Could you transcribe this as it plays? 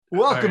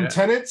Welcome, right.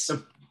 tenants.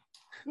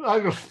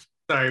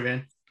 Sorry,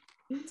 man.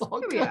 It's all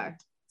Here good. we are.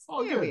 It's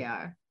all Here good. we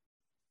are.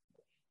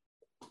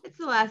 It's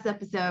the last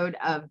episode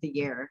of the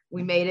year.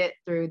 We made it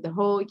through the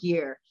whole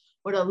year.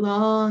 What a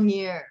long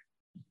year.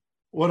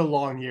 What a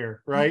long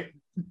year, right?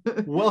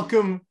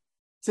 Welcome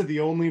to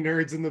the only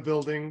nerds in the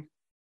building.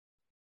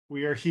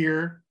 We are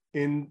here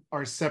in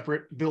our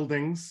separate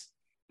buildings,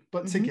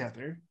 but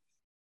together.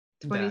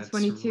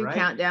 2022 right.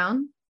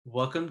 countdown.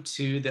 Welcome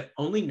to the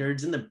Only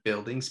Nerds in the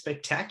Building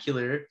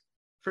spectacular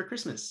for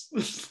Christmas.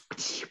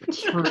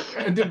 For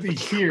end of the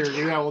year,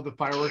 yeah, well, the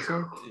fireworks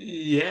are.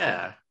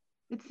 Yeah.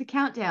 It's the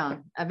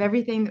countdown of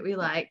everything that we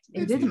liked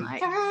and It's didn't the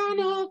like.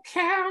 final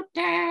countdown.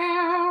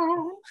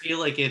 I feel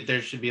like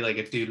there should be like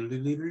a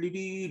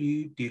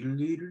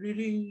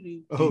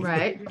Oh,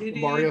 Right.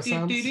 Mario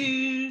sounds.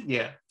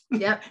 Yeah.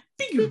 Yep.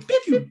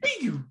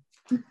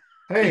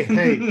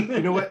 Hey,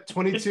 you know what?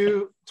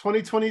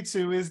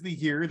 2022 is the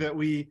year that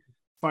we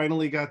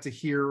finally got to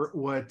hear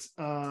what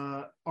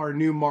our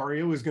new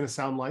Mario is going to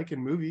sound like in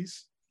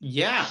movies.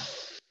 Yeah.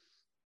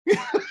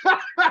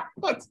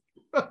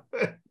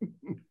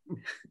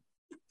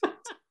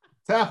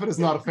 Taffet is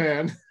not a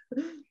fan.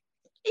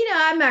 You know,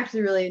 I'm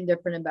actually really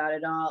indifferent about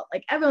it all.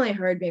 Like, I've only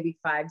heard maybe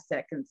 5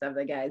 seconds of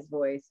the guy's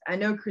voice. I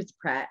know Chris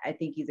Pratt, I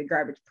think he's a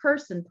garbage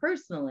person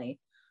personally,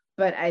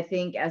 but I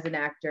think as an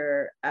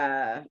actor,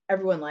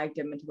 everyone liked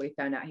him until we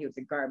found out he was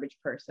a garbage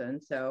person.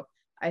 So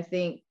I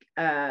think,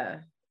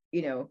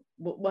 you know,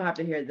 we'll have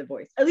to hear the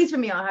voice. At least for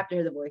me, I'll have to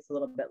hear the voice a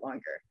little bit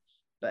longer.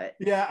 But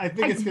yeah, I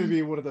think it's going to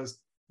be one of those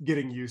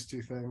getting used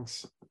to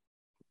things.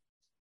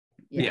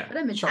 Yeah. But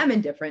I'm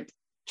indifferent.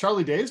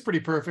 Charlie Day is pretty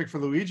perfect for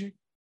Luigi.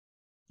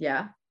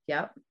 Yeah.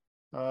 Yep.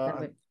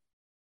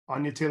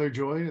 Anya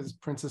Taylor-Joy as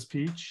Princess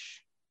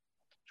Peach.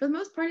 For the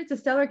most part, it's a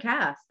stellar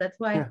cast. That's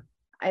why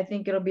I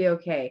think it'll be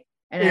okay.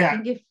 And Yeah. I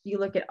think if you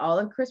look at all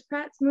of Chris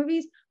Pratt's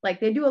movies, like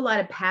they do a lot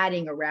of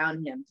padding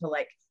around him to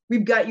like,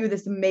 we've got you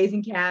this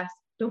amazing cast.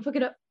 Don't fuck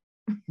it up.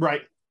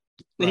 Right.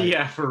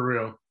 Yeah, for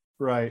real.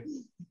 Right.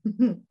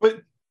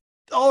 But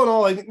all in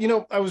all,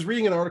 I was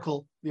reading an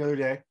article the other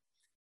day,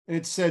 and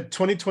it said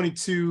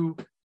 2022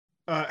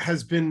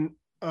 has been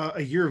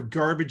a year of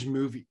garbage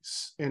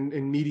movies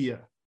and media,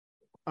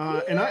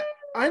 and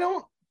I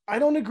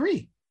don't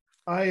agree.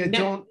 I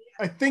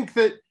think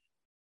that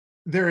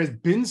there has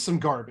been some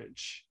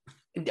garbage.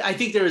 I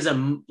think there is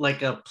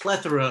a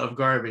plethora of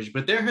garbage,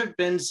 but there have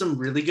been some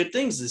really good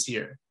things this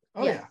year.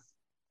 Oh yeah.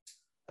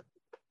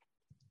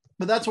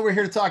 But that's what we're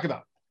here to talk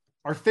about.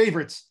 Our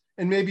favorites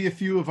and maybe a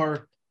few of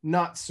our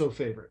not so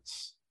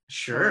favorites.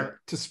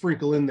 Sure. To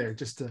sprinkle in there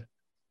just to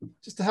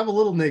have a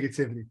little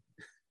negativity.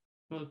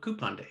 Well,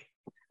 coupon day.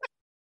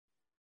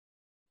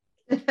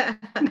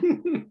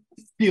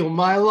 Steal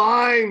my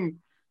line.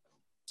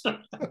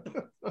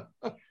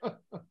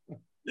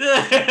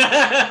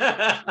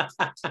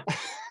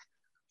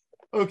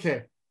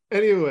 Okay.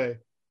 Anyway,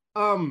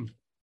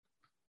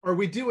 are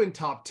we doing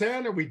top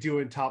 10? Are we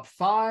doing top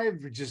 5?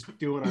 We're just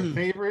doing our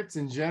favorites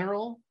in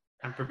general.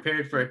 I'm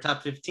prepared for a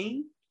top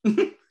 15.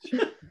 I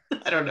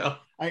don't know.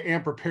 I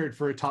am prepared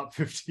for a top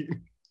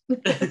 15.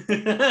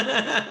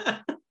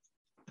 I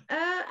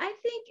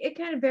think it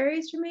kind of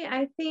varies for me.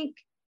 I think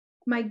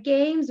my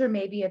games are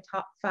maybe a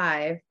top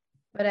 5,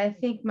 but I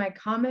think my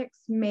comics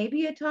may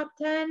be a top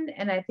 10,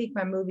 and I think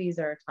my movies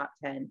are a top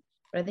 10,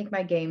 but I think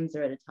my games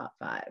are at a top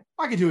 5.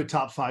 I could do a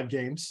top 5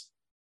 games.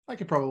 I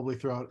could probably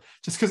throw out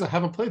just because I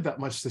haven't played that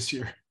much this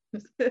year.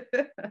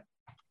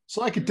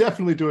 So I could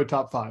definitely do a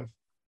top 5.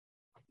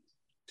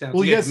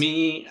 Well, yes,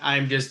 me,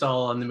 I'm just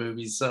all on the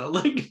movies. So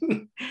like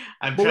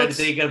I'm trying to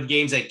think of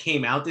games that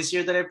came out this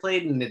year that I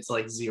played, and it's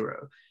like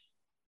 0.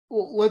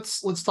 Well,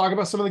 let's talk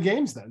about some of the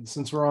games then,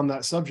 since we're on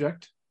that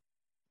subject.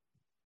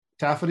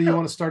 Taffeta, you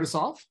want to start us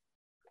off?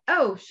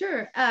 Oh,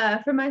 sure.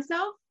 For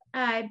myself,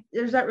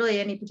 there's not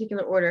really any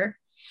particular order,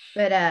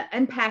 but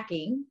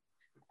Unpacking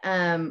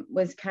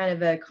was kind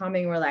of a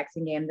calming,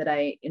 relaxing game that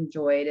I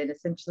enjoyed. And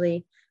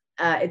essentially,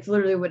 it's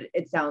literally what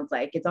it sounds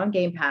like. It's on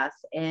Game Pass,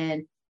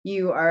 and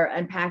you are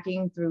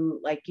unpacking through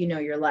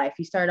your life.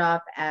 You start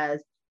off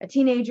as a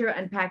teenager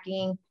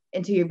unpacking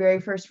into your very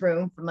first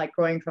room from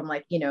going from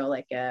a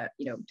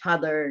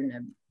toddler and a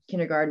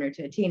kindergartner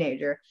to a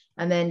teenager.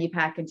 And then you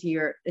unpack into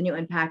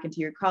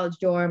your college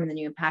dorm, and then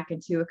you unpack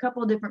into a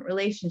couple of different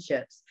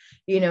relationships,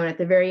 and at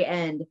the very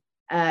end,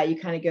 you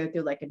kind of go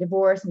through a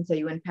divorce. And so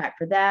you unpack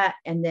for that.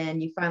 And then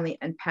you finally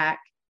unpack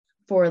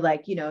for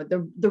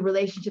the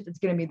relationship that's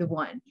going to be the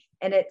one.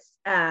 And it's,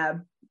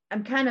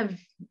 I'm kind of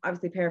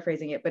obviously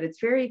paraphrasing it, but it's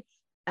very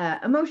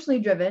emotionally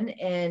driven,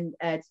 and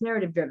it's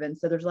narrative driven.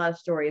 So there's a lot of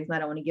stories, and I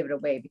don't want to give it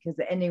away because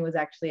the ending was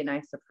actually a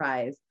nice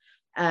surprise.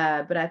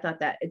 But I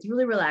thought that it's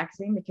really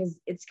relaxing because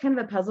it's kind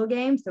of a puzzle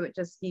game. So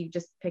you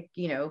just pick,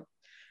 the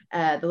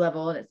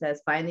level, and it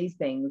says find these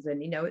things.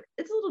 And,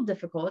 it's a little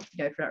difficult, if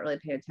you're not really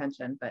paying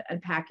attention, but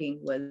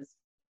unpacking was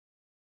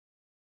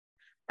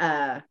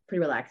pretty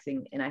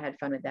relaxing, and I had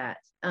fun with that.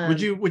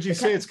 Would you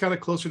say it's kind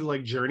of closer to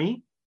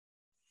Journey?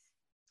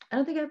 I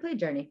don't think I played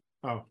Journey.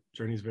 Oh,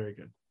 Journey's very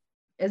good.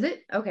 Is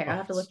it? Okay, I'll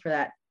have to look for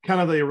that.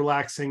 kind of a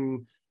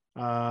relaxing,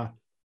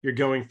 you're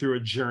going through a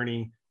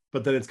journey,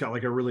 but then it's got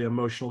like a really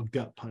emotional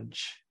gut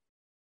punch.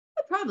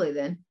 Probably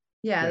then.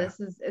 Yeah,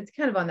 it's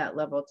kind of on that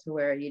level to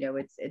where,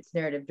 it's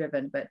narrative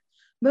driven, but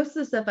most of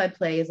the stuff I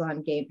play is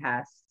on Game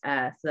Pass.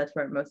 So that's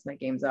where most of my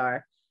games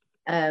are.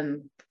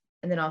 And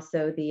then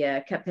also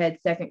the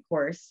Cuphead second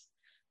course.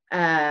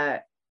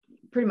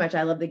 Pretty much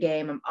I love the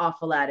game. I'm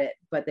awful at it,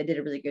 but they did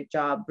a really good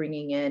job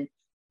bringing in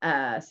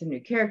some new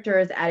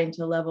characters, adding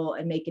to a level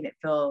and making it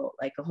feel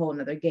like a whole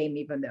nother game,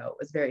 even though it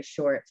was very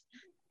short.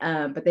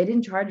 But they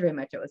didn't charge very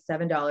much. It was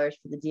 $7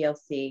 for the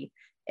DLC.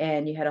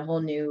 And you had a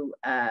whole new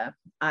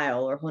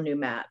aisle or whole new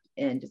map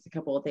and just a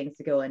couple of things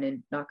to go in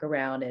and knock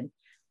around. And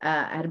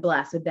I had a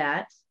blast with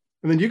that.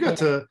 And then you got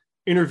to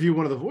interview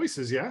one of the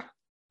voices, yeah?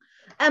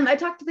 I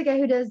talked to the guy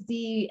who does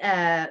the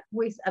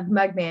voice of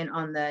Mugman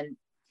on the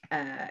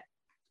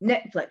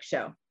Netflix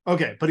show.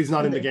 Okay, but he's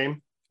not in the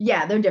game?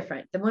 Yeah, they're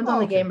different. The ones on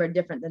the game are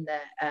different than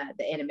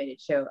the animated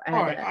show.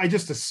 I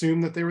just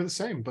assumed that they were the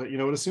same, but you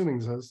know what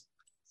assuming says?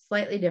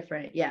 Slightly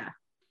different, yeah.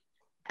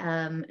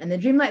 And the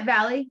Dreamlight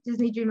Valley,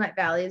 Disney Dreamlight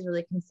Valley has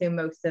really consumed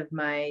most of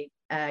my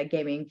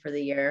gaming for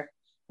the year.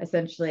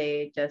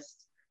 Essentially,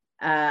 just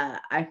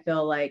I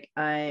feel like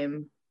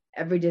I'm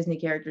every Disney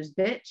character's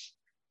bitch.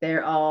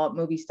 They're all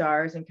movie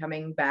stars and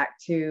coming back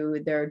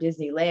to their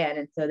Disneyland,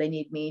 and so they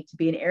need me to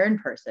be an errand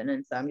person.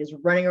 And so I'm just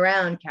running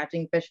around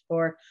catching fish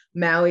for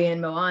Maui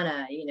and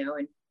Moana,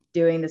 and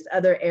doing this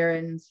other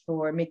errands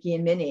for Mickey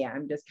and Minnie.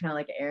 I'm just kind of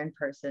like an errand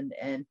person,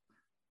 and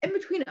in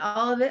between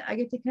all of it, I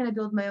get to kind of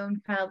build my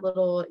own kind of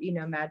little,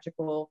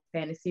 magical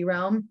fantasy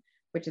realm,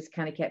 which has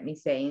kind of kept me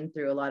sane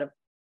through a lot of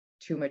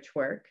too much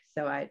work.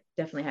 So I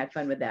definitely had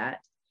fun with that.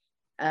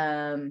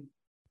 And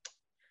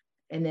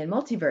then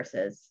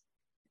Multiverses.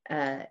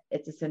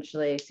 It's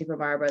essentially Super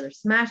Mario Brothers,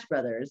 Smash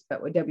Brothers,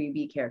 but with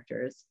WB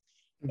characters.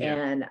 Yeah.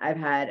 And I've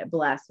had a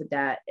blast with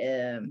that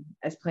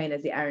as playing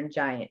as the Iron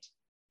Giant,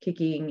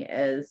 kicking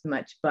as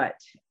much butt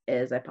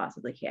as I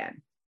possibly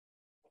can.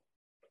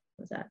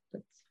 What was that?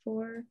 That's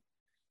 4.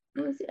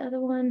 What was the other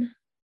one?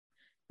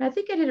 I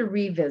think I did a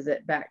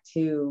revisit back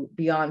to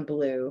Beyond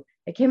Blue.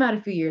 It came out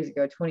a few years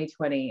ago,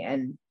 2020.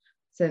 And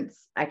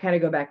since I kind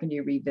of go back and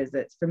do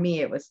revisits, for me,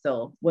 it was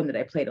still one that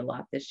I played a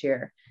lot this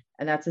year.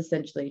 And that's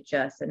essentially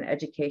just an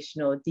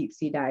educational deep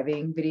sea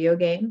diving video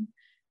game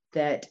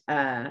that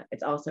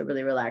it's also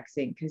really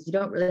relaxing because you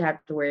don't really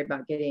have to worry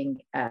about getting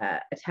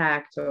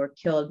attacked or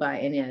killed by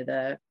any of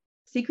the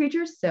sea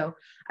creatures. So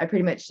I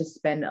pretty much just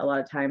spend a lot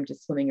of time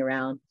just swimming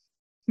around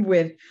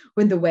with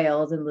the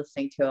whales and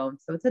listening to them.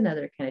 So it's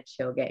another kind of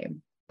chill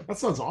game. That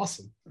sounds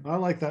awesome. I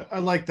like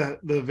that.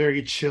 The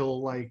very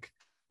chill, like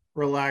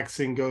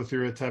relaxing, go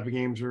through it type of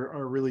games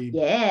are really,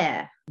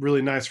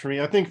 really nice for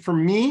me. I think for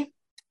me,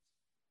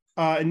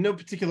 in no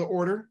particular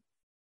order,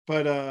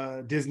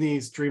 but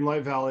Disney's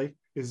Dreamlight Valley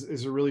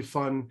is a really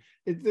fun.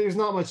 There's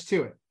not much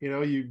to it,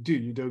 you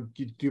do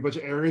a bunch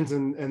of errands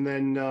and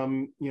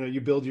then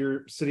you build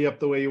your city up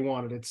the way you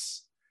want it.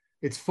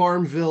 It's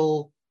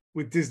Farmville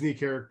with Disney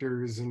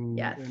characters and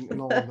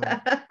all of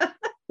that.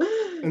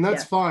 And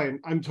that's fine.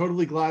 I'm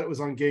totally glad it was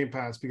on Game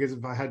Pass because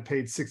if I had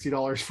paid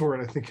 $60 for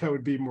it, I think I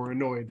would be more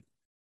annoyed.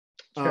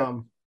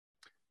 Sure.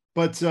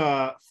 But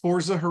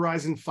Forza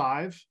Horizon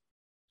 5,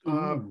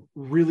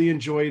 really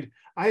enjoyed.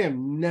 I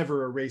am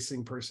never a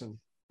racing person.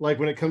 Like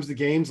when it comes to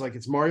games, like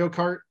it's Mario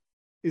Kart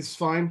is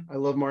fine. I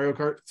love Mario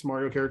Kart. It's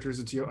Mario characters.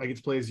 I get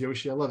to play as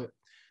Yoshi. I love it.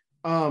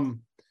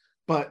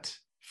 But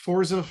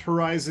Forza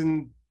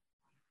Horizon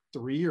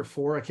 3 or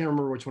 4, I can't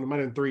remember which one. It might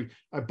have been 3.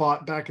 I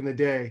bought back in the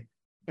day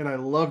and I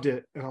loved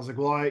it. And I was like,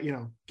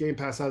 well, Game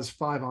Pass has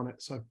 5 on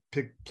it. So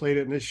I played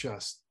it and it's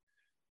just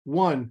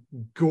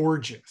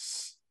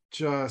gorgeous,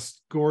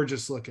 just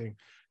gorgeous looking.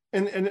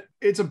 And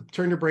it's a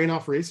turn your brain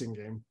off racing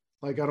game.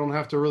 Like I don't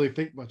have to really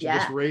think much. You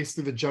just race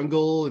through the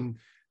jungle and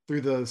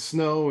through the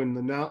snow and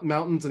the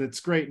mountains, and it's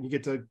great. And you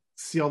get to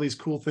see all these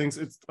cool things.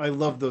 I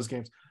love those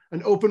games.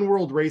 An open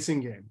world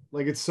racing game.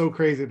 Like it's so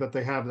crazy that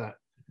they have that.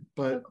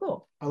 But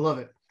cool. I love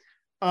it.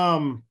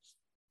 I'm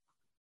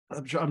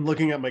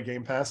looking at my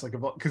Game Pass, like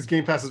because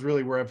Game Pass is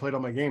really where I played all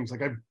my games.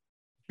 Like I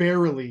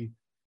barely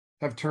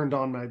have turned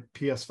on my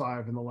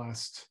PS5 in the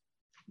last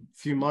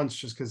few months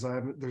just because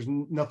there's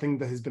nothing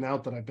that has been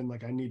out that I've been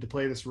like, I need to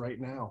play this right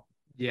now.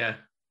 Yeah.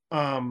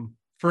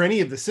 For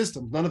any of the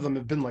systems, none of them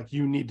have been like,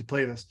 you need to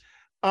play this.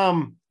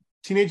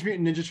 Teenage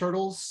Mutant Ninja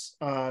Turtles,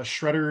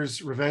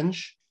 Shredder's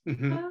Revenge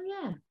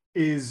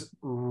is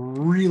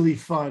really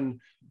fun,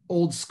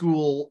 old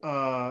school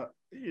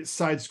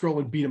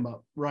side-scrolling beat 'em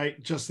up,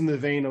 right? Just in the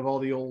vein of all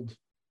the old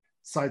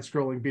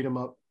side-scrolling beat 'em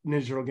up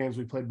Ninja Turtle games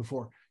we played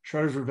before.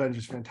 Shredder's Revenge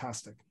is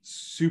fantastic,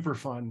 super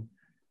fun.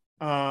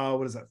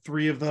 What is that?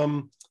 3 of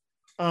them.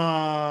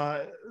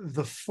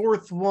 The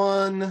 4th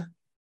one,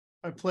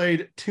 I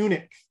played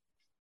Tunic.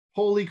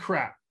 Holy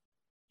crap.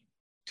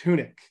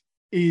 Tunic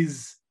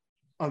is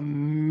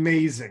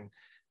amazing.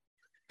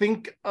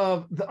 Think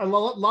of a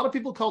lot of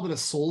people called it a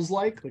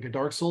Souls-like, like a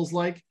Dark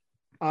Souls-like.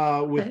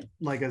 with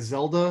like a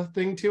Zelda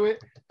thing to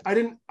it. I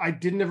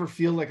didn't ever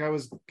feel like I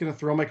was gonna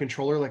throw my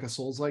controller like a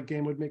Souls-like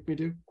game would make me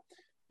do.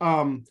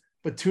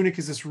 But Tunic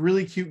is this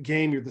really cute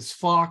game. You're this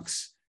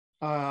fox.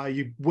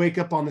 You wake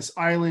up on this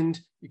island.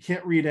 You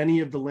can't read any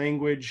of the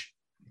language.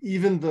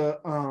 Even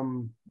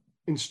the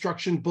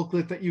instruction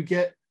booklet that you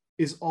get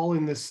is all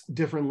in this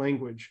different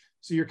language.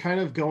 So you're kind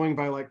of going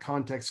by like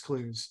context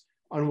clues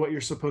on what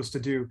you're supposed to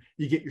do.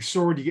 You get your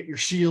sword, you get your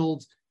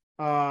shield,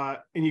 and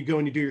you go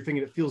and you do your thing,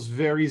 and it feels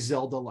very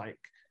Zelda-like,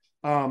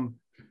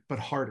 but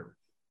harder,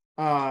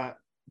 but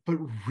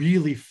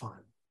really fun,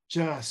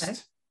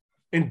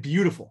 and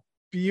beautiful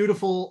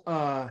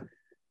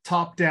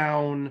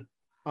top-down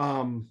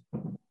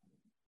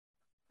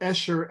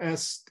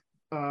Escher-esque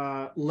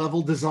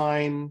level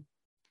design.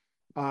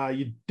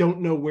 You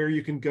don't know where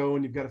you can go,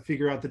 and you've got to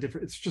figure out the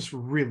different. It's just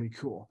really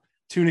cool.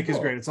 Tunic is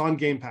great. It's on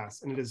Game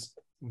Pass, and it is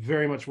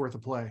very much worth a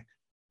play.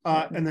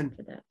 And then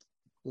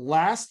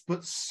last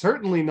but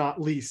certainly not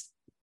least,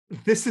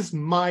 this is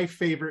my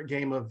favorite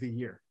game of the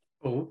year.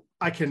 Oh,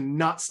 I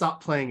cannot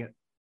stop playing it.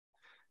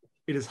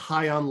 It is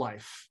High on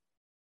Life.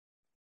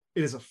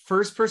 It is a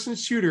first-person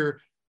shooter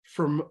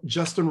from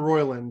Justin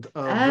Roiland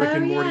of Rick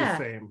and Morty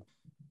fame.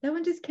 That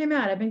one just came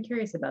out. I've been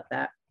curious about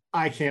that.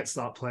 I can't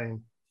stop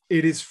playing.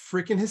 It is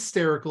freaking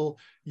hysterical.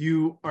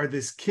 You are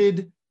this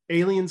kid.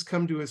 Aliens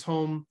come to his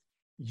home.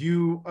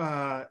 You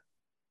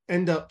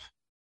end up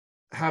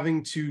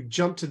having to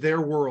jump to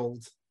their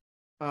world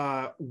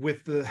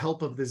with the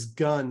help of this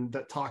gun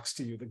that talks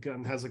to you. The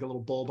gun has like a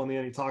little bulb on the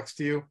end. He talks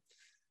to you.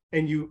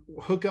 And you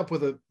hook up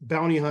with a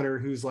bounty hunter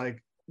who's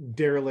like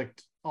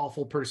derelict,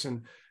 awful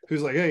person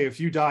who's like, hey, if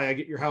you die, I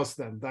get your house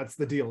then. That's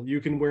the deal.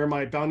 You can wear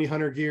my bounty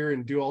hunter gear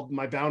and do all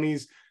my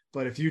bounties,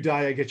 but if you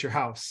die, I get your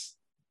house.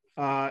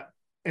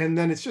 And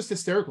then it's just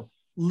hysterical.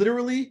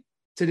 Literally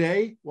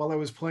today, while I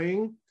was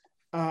playing,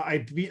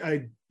 I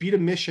beat a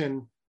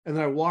mission, and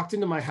then I walked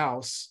into my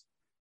house,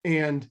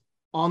 and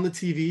on the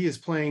TV is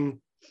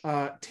playing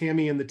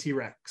Tammy and the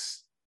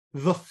T-Rex,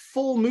 the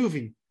full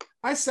movie.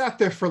 I sat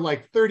there for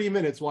like 30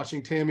 minutes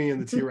watching Tammy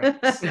and the T-Rex.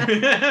 It's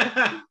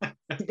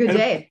a good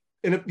day.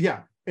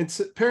 And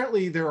so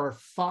apparently there are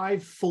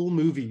 5 full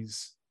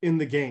movies in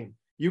the game.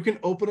 You can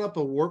open up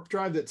a warp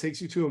drive that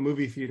takes you to a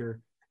movie theater,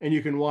 and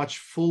you can watch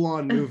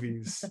full-on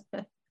movies.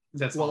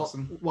 That's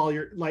awesome. While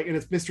you're like, and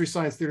it's Mystery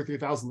Science Theater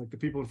 3000. Like the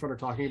people in front are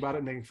talking about it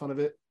and making fun of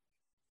it.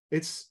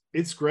 It's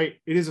great.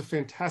 It is a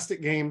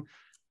fantastic game.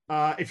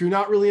 If you're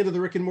not really into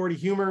the Rick and Morty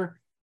humor,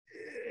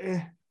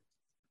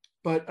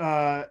 but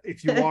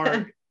if you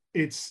are,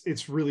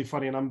 it's really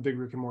funny. And I'm a big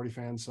Rick and Morty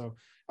fan, so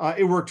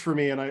it worked for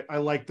me. And I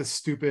like the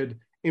stupid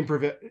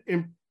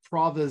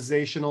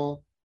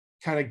improvisational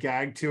kind of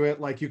gag to it.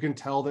 Like you can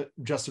tell that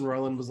Justin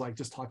Roiland was like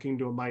just talking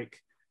to a mic,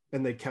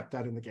 and they kept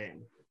that in the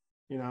game.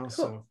 You know, cool.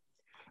 So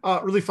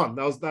really fun.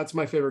 That's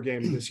my favorite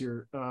game this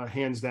year,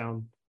 hands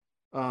down.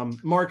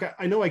 Mark,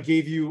 I know I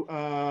gave you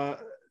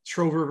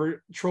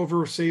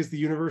Trover Saves the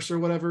Universe or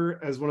whatever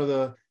as one of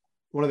the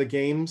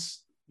games.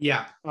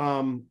 Yeah.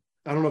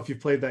 I don't know if you've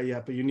played that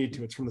yet, but you need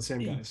to. It's from the same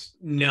guys.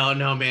 No,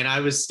 man.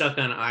 I was stuck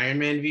on Iron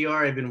Man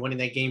VR. I've been wanting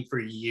that game for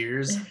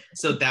years.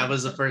 So that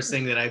was the first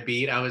thing that I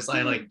beat. I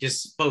like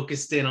just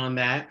focused in on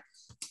that.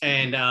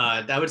 And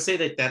I would say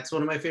that that's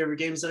one of my favorite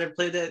games that I've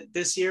played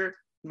this year.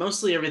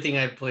 Mostly everything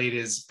I've played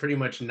is pretty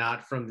much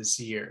not from this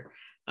year,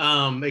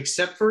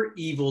 except for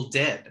Evil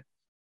Dead.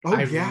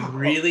 I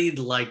really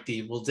liked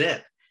Evil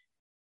Dead.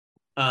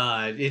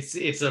 It's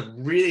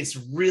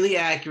really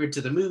accurate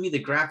to the movie.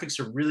 The graphics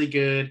are really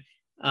good.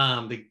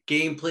 The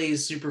gameplay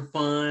is super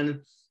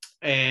fun,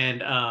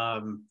 and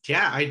I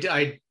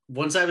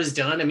once I was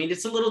done. I mean,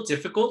 it's a little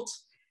difficult.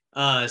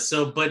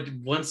 But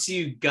once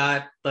you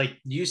got like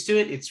used to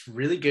it, it's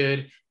really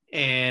good.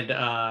 And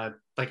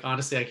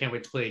honestly, I can't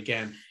wait to play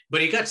again.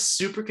 But it got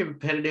super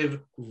competitive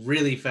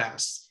really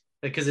fast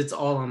because it's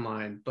all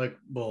online.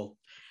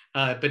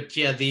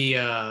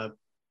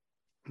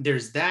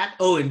 There's that.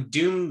 Oh, and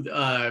Doom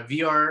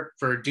VR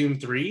for Doom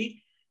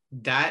 3.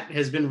 That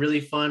has been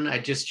really fun. I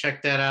just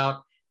checked that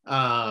out.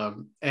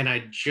 And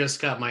I just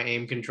got my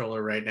aim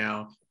controller right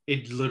now.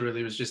 It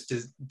literally was just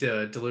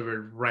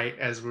delivered right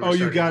as we were. Oh,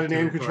 you got an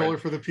aim controller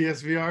for the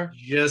PSVR?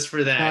 Just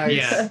for that, nice.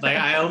 Yeah. Like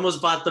I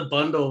almost bought the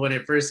bundle when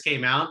it first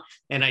came out,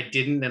 and I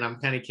didn't, and I'm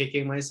kind of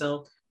kicking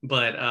myself.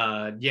 But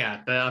I'm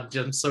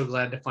so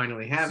glad to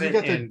finally have it.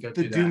 You got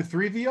the Doom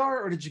 3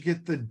 VR, or did you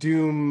get the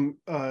Doom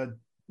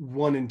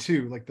 1 and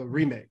 2, like the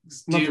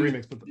remakes? Not the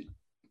remakes, but the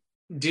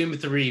Doom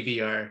 3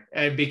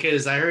 VR,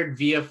 because I heard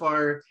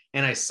VFR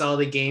and I saw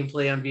the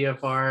gameplay on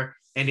VFR,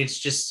 and it's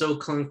just so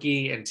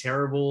clunky and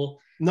terrible.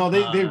 No,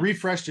 they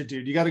refreshed it,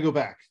 dude. You got to go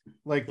back.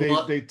 Like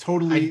they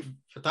totally.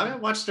 I thought I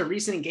watched a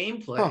recent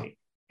gameplay,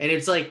 and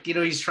it's like,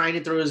 he's trying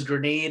to throw his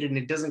grenade, and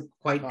it doesn't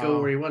quite go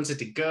where he wants it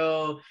to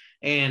go,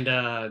 and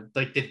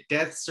like the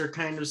deaths are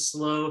kind of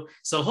slow.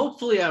 So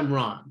hopefully I'm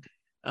wrong,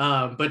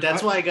 but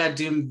that's why I got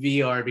Doom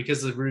VR,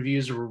 because the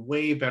reviews were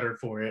way better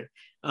for it.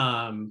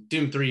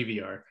 Doom 3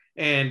 VR,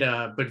 and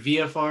but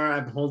VFR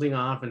I'm holding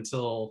off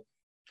until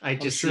I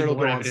just sure see it'll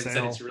more go on evidence that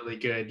sale. it's really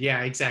good.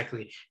 Yeah,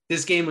 exactly.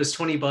 This game was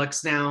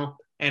 $20 now,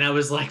 and I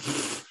was like,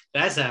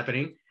 that's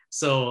happening.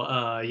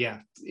 So yeah,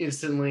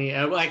 instantly.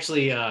 Well,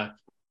 actually,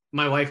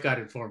 my wife got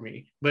it for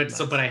me,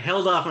 but I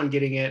held off on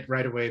getting it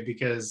right away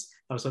because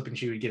I was hoping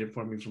she would get it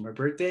for me for my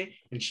birthday,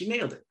 and she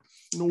nailed it.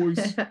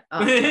 Noise.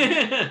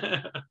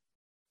 Awesome.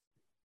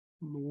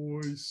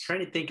 Noise.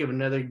 Trying to think of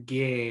another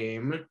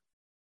game.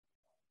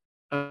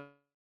 Oh,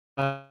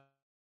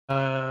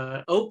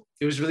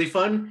 it was really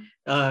fun.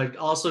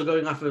 Also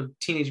going off of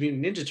Teenage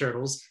Mutant Ninja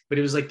Turtles, but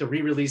it was like the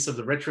re-release of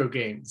the retro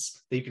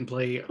games that you can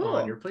play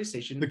on your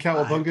PlayStation. The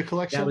Cowabunga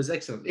collection. That was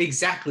excellent.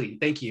 Exactly.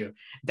 Thank you.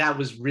 That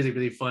was really,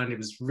 really fun. It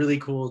was really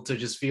cool to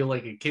just feel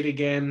like a kid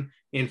again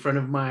in front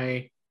of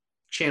my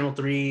Channel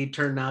 3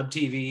 turn knob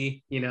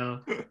TV, you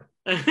know.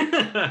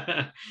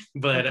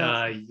 But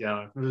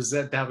yeah, it was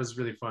that was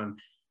really fun.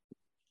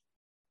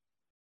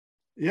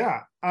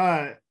 Yeah.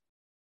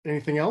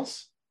 Anything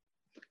else?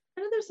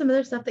 I know there's some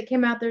other stuff that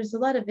came out. There's a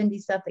lot of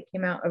indie stuff that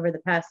came out over the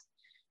past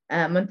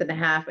month and a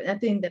half, but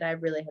nothing that I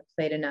really have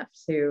played enough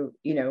to,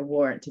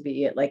 warrant to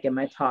be like in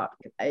my top.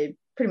 I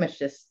pretty much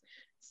just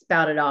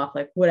spouted off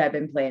like what I've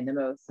been playing the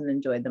most and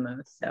enjoyed the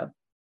most. So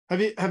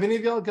have any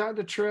of y'all gotten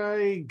to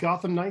try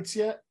Gotham Knights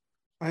yet?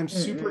 I'm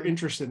super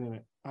interested in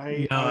it.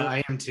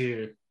 I am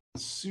too.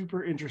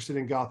 Super interested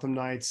in Gotham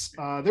Knights.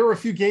 There were a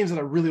few games that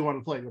I really want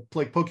to play,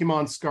 like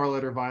Pokemon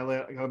Scarlet or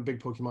Violet. I'm a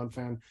big Pokemon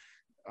fan.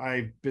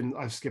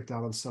 I've skipped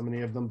out on so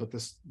many of them, but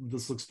this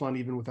looks fun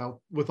even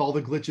with all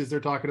the glitches they're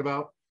talking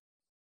about.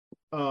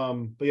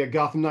 But yeah,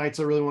 Gotham Knights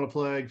I really want to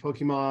play.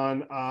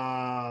 Pokemon.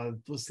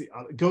 What's the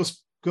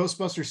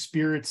Ghostbuster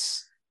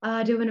Spirits?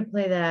 I do want to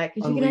play that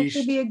because you can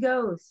actually be a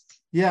ghost.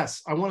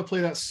 Yes, I want to play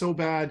that so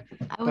bad.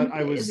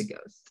 I was a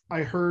ghost.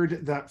 I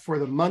heard that for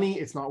the money,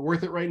 it's not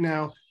worth it right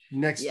now.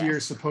 Next year,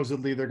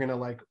 supposedly they're gonna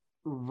like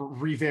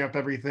revamp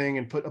everything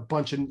and put a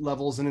bunch of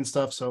levels in and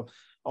stuff. So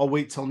I'll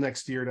wait till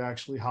next year to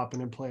actually hop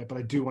in and play it. But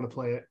I do want to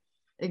play it.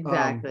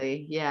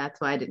 Exactly. Yeah,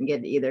 that's why I didn't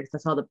get it either, because I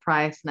saw the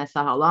price and I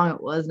saw how long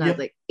it was, and I was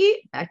like,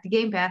 back to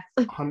Game Pass.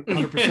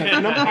 100%.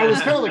 And I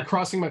was kind of like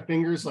crossing my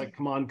fingers, like,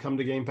 come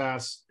to Game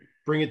Pass,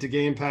 bring it to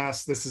Game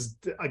Pass. This is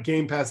a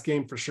Game Pass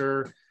game for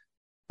sure.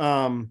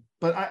 But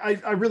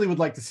I really would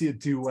like to see it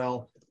do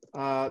well.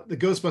 The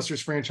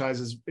Ghostbusters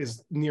franchise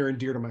is near and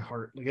dear to my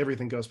heart. Like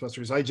everything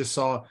Ghostbusters. I just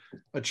saw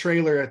a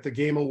trailer at the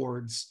Game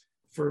Awards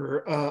for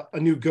a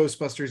new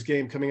Ghostbusters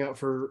game coming out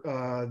for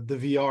the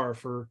VR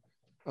for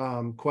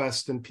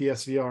Quest and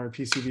PSVR and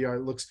PCVR.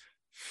 It looks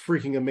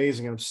freaking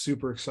amazing, and I'm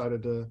super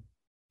excited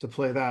to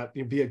play that.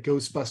 Be a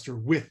Ghostbuster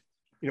with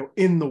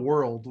in the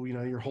world.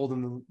 You're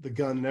holding the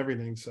gun and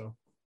everything. So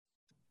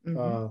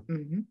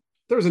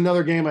there was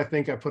another game I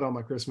think I put on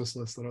my Christmas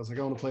list that I was like,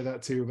 I want to play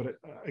that too. But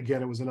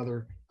again, it was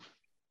another.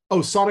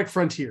 Oh, Sonic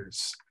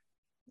Frontiers.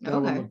 That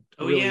one looked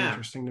really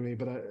interesting to me.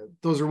 But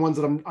those are ones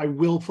that I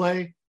will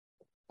play.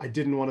 I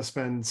didn't want to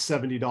spend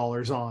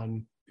 $70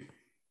 on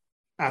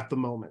at the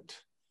moment.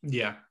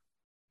 Yeah.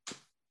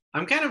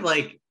 I'm kind of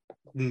like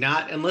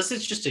not, unless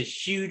it's just a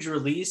huge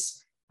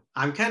release,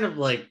 I'm kind of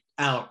like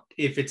out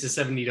if it's a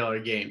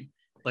 $70 game.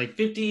 Like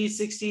 50,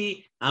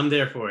 60, I'm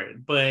there for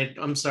it. But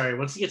I'm sorry,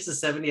 once it gets to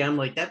 70, I'm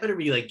like, that better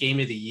be like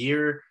game of the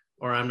year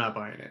or I'm not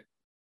buying it.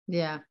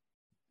 Yeah.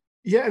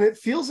 Yeah, and it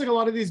feels like a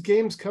lot of these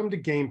games come to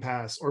Game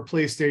Pass or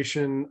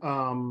PlayStation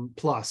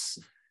Plus.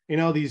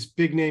 These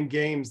big name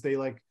games, they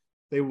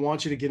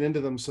want you to get into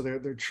them, so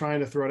they're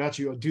trying to throw it at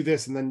you. Do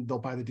this, and then they'll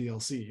buy the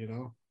DLC.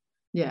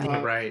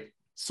 Yeah, right.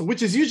 So,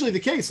 which is usually the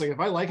case. Like if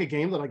I like a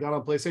game that I got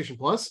on PlayStation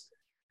Plus,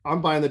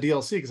 I'm buying the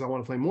DLC because I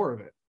want to play more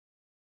of it.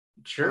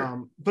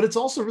 Sure. But it's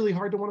also really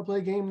hard to want to play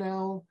a game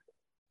now,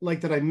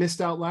 like that I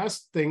missed out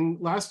last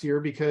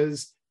year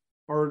because,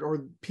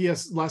 or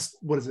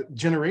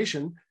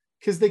generation.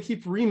 Because they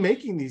keep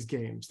remaking these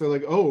games. They're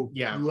like,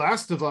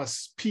 Last of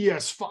Us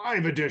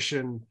PS5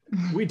 edition.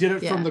 We did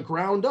it from the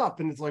ground up.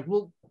 And it's like,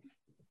 well,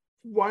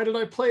 why did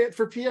I play it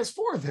for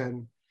PS4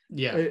 then?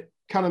 Yeah. It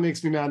kind of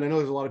makes me mad. And I know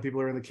there's a lot of people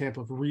who are in the camp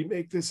of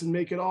remake this and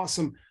make it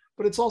awesome.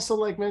 But it's also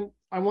like, man,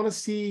 I want to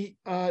see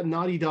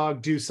Naughty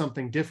Dog do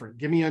something different.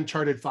 Give me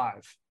Uncharted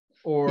 5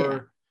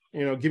 or,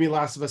 give me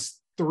Last of Us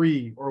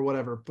 3 or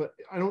whatever. But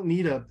I don't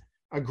need a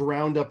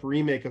ground up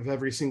remake of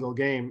every single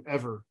game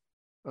ever.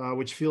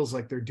 Which feels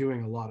like they're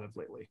doing a lot of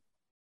lately.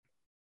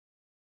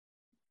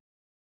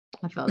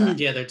 I felt that.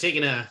 Yeah, they're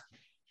taking a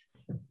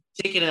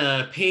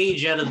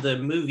page out of the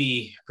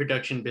movie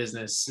production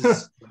business.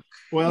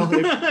 Well,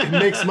 it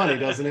makes money,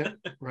 doesn't it?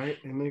 Right?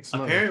 It makes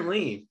money.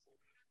 Apparently.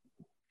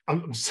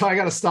 So I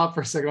got to stop for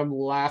a second. I'm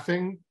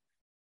laughing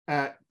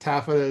at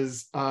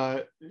Taffeta's.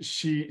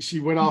 She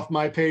went off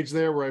my page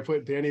there where I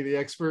put Danny the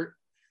Expert,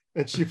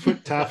 and she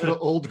put Taffeta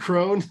Old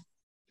Crone.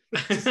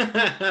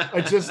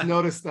 I just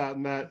noticed that,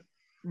 and that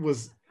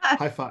was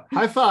high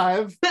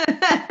five.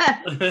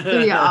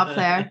 You're off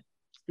there.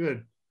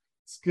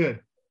 It's good.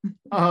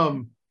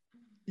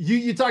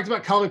 You talked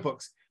about comic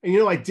books,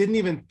 and I didn't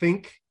even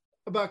think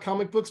about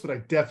comic books, but I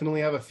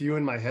definitely have a few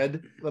in my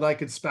head that I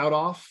could spout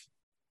off.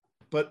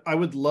 but I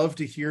would love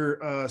to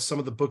hear some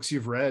of the books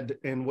you've read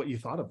and what you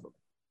thought of them.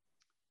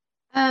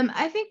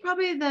 I think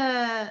probably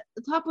the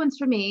top ones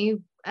for me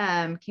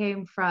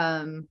came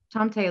from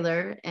Tom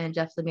Taylor and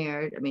Jeff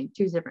Lemire. I mean,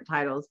 two different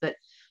titles, but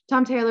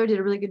Tom Taylor did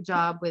a really good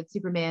job with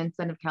Superman,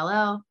 Son of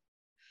Kal-El,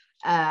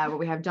 where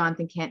we have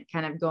Jonathan Kent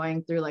kind of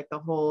going through like the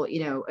whole,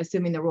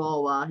 assuming the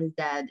role while his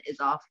dad is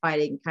off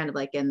fighting, kind of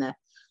like in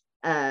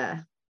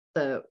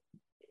the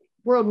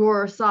World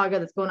War saga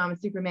that's going on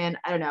with Superman.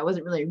 I don't know. I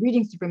wasn't really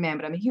reading Superman,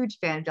 but I'm a huge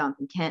fan of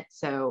Jonathan Kent.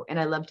 And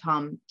I love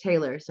Tom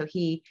Taylor. So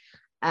he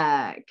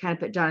kind of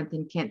put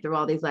Jonathan Kent through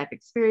all these life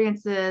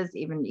experiences,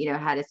 even,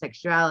 had his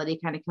sexuality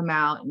kind of come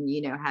out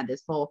and, had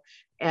this whole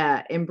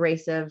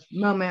embracive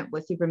moment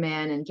with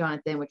Superman and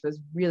Jonathan, which was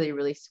really,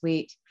 really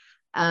sweet.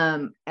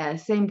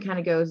 Same kind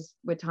of goes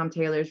with Tom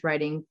Taylor's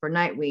writing for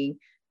Nightwing.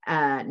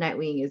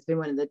 Nightwing has been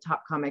one of the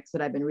top comics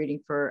that I've been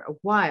reading for a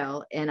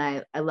while, and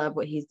I love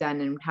what he's done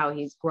and how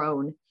he's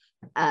grown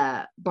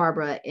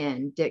Barbara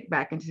and Dick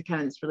back into kind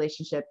of this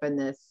relationship and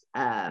this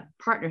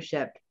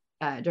partnership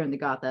during the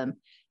Gotham.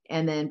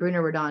 And then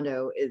Bruno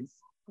Redondo is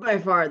by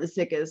far the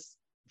sickest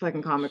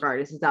fucking comic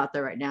artist is out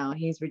there right now.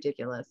 He's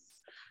ridiculous.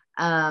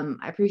 I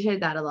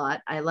appreciated that a lot.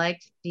 I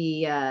liked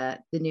the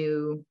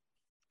new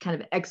kind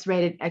of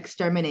X-rated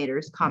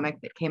Exterminators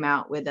comic that came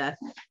out with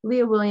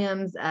Leah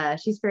Williams.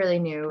 She's fairly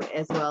new,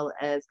 as well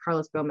as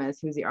Carlos Gomez,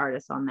 who's the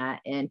artist on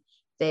that. And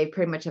they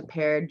pretty much have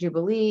paired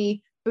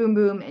Jubilee, Boom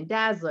Boom, and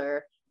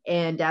Dazzler.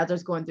 And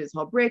Dazzler's going through this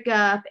whole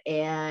breakup,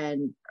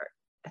 and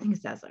I think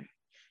it's Dazzler.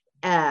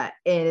 And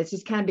it's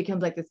just kind of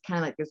becomes like this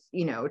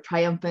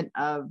triumphant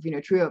of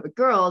trio of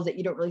girls that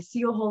you don't really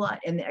see a whole lot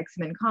in the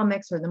X-Men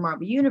comics or the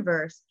Marvel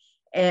universe.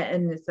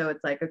 And so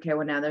it's like, okay,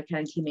 well, now they're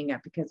kind of teaming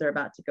up because they're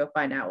about to go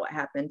find out what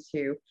happened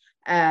to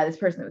this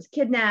person that was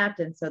kidnapped.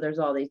 And so there's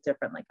all these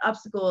different like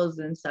obstacles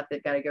and stuff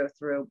they've got to go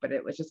through. But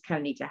it was just kind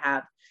of neat to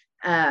have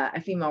a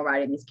female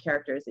writing these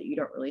characters that you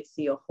don't really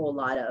see a whole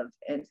lot of.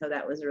 And so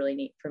that was really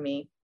neat for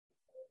me.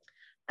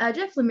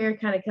 Jeff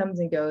Lemire kind of comes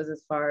and goes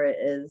as far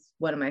as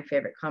one of my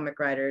favorite comic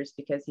writers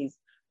because he's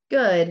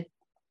good,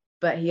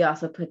 but he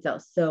also puts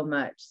out so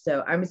much.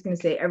 So I'm just going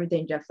to say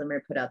everything Jeff Lemire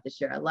put out this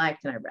year I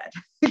liked and I read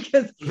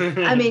because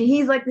I mean,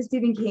 he's like the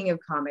Stephen King of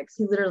comics.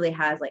 He literally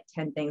has like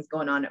 10 things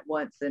going on at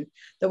once. And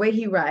the way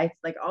he writes,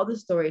 like all the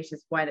stories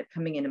just wind up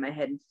coming into my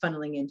head and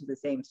funneling into the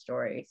same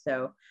story.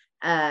 So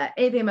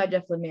anything about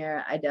Jeff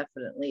Lemire, I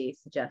definitely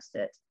suggest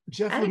it.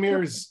 Jeff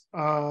Lemire is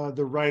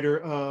the writer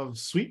of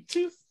Sweet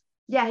Tooth.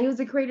 Yeah, he was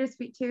the creator of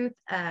Sweet Tooth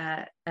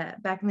back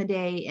in the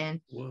day and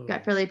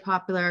got fairly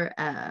popular.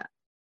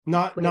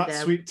 Not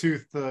Sweet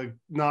Tooth,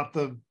 not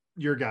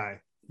your guy.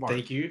 Mark.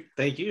 Thank you.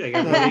 I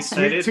got really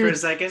excited for a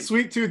second.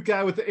 Sweet Tooth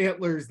guy with the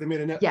antlers. They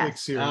made a Netflix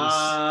series.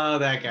 Oh,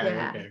 that guy.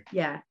 Yeah, okay.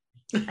 Yeah.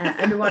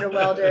 Underwater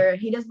Welder.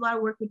 He does a lot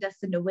of work with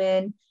Destin to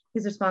Win.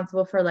 He's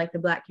responsible for like the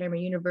Black Hammer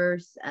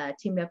universe,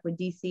 teamed up with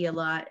DC a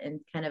lot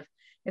and kind of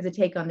as a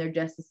take on their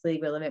Justice League,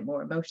 but a little bit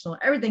more emotional.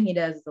 Everything he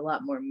does is a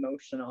lot more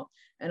emotional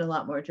and a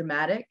lot more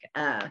dramatic.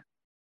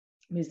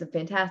 He's a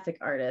fantastic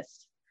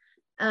artist.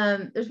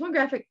 There's one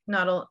graphic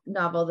novel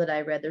that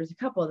I read. There's a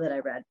couple that I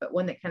read, but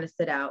one that kind of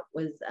stood out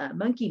was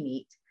Monkey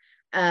Meat.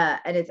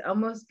 And it's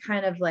almost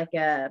kind of like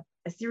a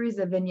series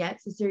of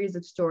vignettes, a series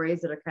of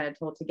stories that are kind of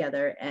told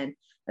together. And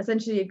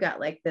essentially you've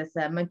got like this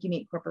Monkey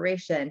Meat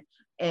Corporation,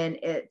 and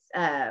it's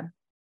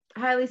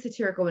highly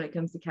satirical when it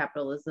comes to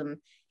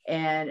capitalism.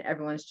 And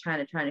everyone's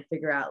trying to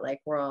figure out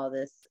like where all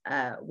this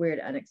weird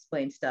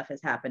unexplained stuff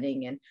is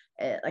happening. And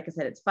like I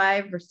said, it's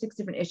 5 or 6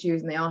 different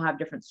issues and they all have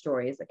different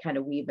stories that kind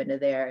of weave into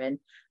there. And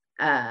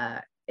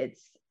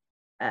it's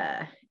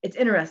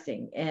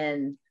interesting.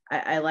 And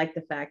I like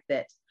the fact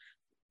that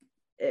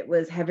it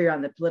was heavier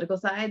on the political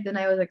side than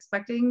I was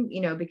expecting,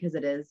 because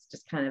it is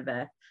just kind of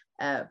a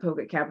poke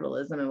at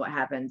capitalism and what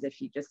happens if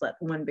you just let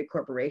one big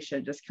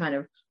corporation just kind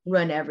of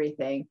run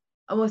everything.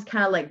 Almost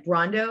kind of like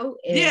Brondo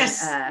in,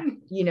 yes.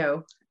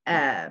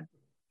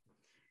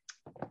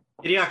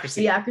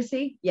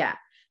 Idiocracy. Yeah.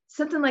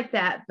 Something like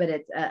that, but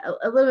it's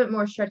a little bit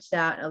more stretched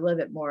out and a little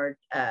bit more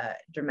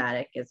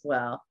dramatic as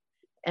well.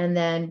 And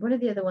then one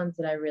of the other ones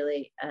that I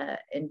really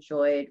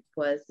enjoyed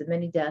was The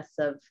Many Deaths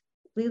of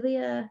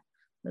Lelia.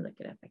 Let me look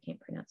it up. I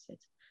can't pronounce it.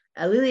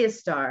 Lelia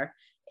Starr.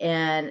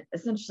 And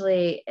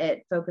essentially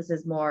it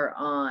focuses more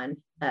on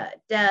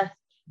death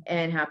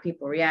and how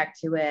people react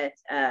to it.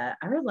 I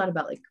heard a lot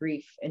about like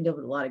grief and deal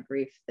with a lot of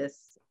grief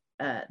this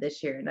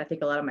year. And I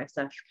think a lot of my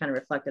stuff kind of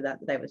reflected that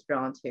I was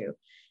drawn to.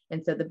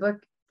 And so the book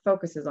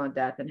focuses on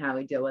death and how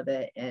we deal with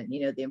it. And,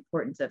 the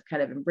importance of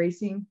kind of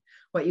embracing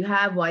what you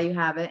have, why you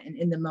have it, and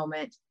in the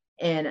moment.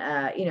 And,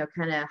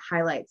 kind of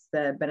highlights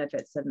the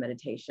benefits of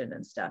meditation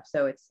and stuff.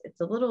 So it's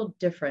a little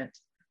different,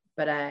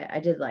 but I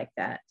did like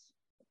that.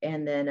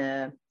 And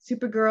then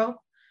Supergirl,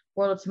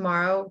 World of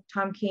Tomorrow,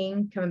 Tom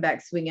King coming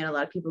back swinging. A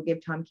lot of people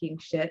give Tom King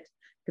shit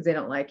because they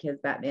don't like his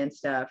Batman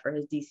stuff or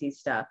his DC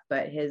stuff,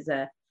 but his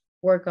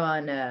work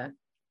on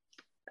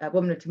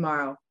Woman of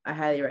Tomorrow, I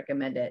highly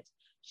recommend it.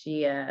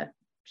 She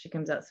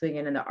comes out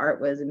swinging, and the art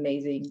was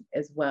amazing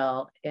as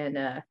well.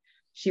 And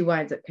she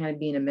winds up kind of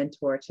being a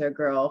mentor to a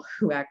girl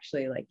who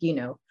actually, like,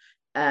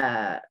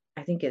 I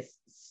think is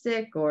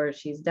sick or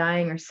she's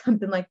dying or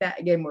something like that.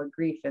 Again, more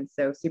grief. And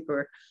so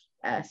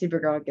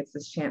Supergirl gets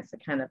this chance to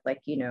kind of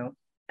like,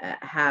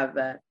 have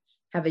a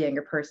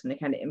younger person to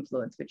kind of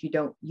influence, which you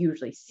don't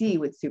usually see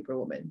with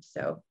Superwoman.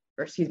 So,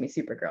 or excuse me,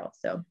 Supergirl.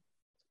 So,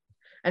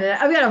 and then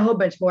I've got a whole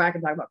bunch more. I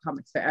can talk about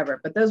comics forever,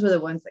 but those were the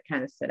ones that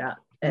kind of stood out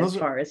as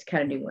far as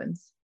kind of new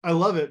ones. I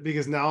love it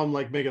because now I'm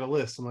like making a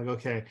list. I'm like,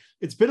 okay,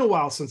 it's been a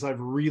while since I've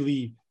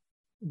really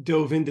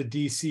dove into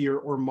DC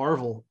or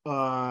Marvel,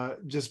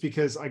 just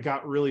because I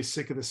got really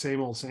sick of the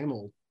same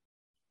old.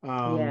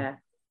 Yeah.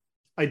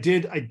 I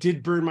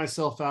did burn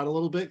myself out a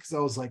little bit because I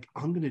was like,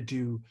 I'm going to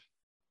do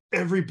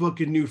every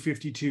book in New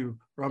 52,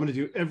 or I'm going to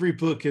do every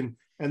book. And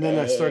then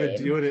I started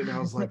doing it and I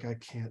was like, I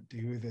can't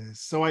do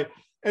this. So I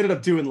ended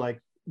up doing like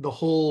the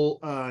whole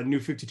New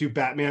 52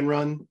 Batman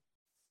run.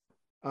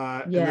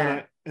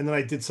 And then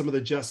I did some of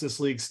the Justice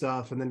League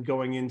stuff, and then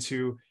going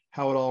into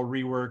how it all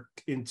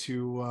reworked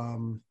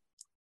into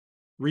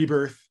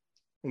Rebirth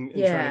and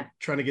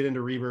trying to get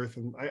into Rebirth.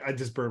 And I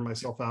just burned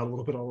myself out a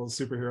little bit on all the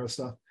superhero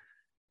stuff.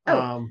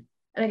 And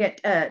I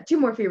got two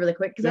more for you really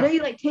quick, because I know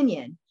you like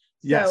Tinian.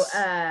 Yes. So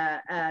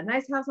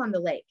Nice House on the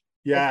Lake.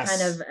 Yes.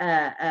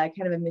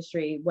 Kind of a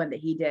mystery one that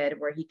he did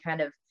where he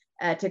kind of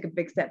took a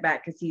big step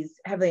back because he's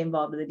heavily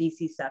involved in the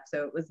DC stuff.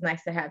 So it was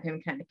nice to have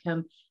him kind of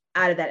come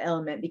out of that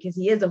element, because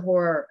he is a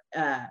horror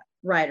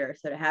writer.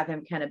 So to have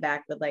him kind of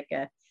back with like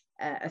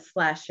a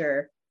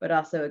slasher, but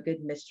also a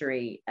good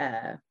mystery.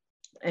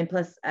 And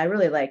plus, I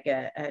really like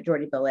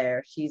Jordi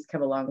Belair. She's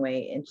come a long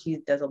way, and she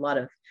does a lot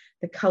of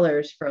the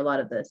colors for a lot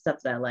of the stuff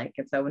that I like.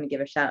 And so I want to give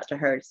a shout out to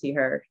her to see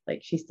her, like,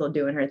 she's still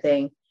doing her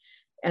thing.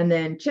 And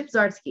then Chip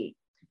Zdarsky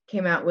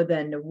came out with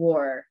a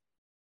noir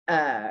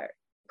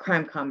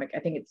crime comic. I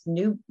think it's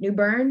New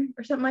Burn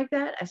or something like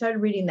that. I started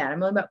reading that.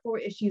 I'm only about 4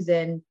 issues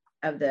in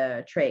of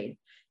the trade.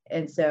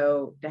 And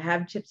so to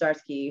have Chip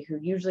Zdarsky, who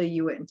usually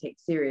you wouldn't take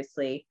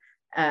seriously,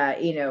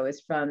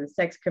 is from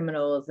Sex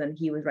Criminals, and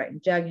he was writing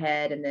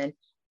Jughead. And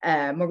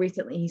then more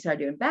recently he started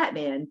doing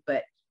Batman,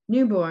 but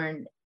New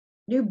Burn,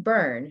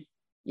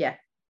 yeah,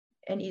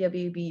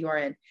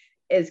 Newburn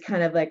is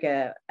kind of like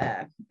a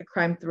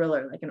crime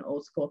thriller, like an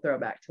old school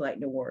throwback to like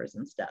noirs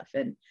and stuff.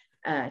 And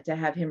to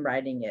have him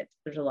writing it,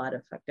 there's a lot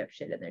of fucked up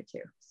shit in there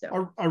too.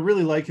 So I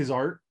really like his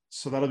art,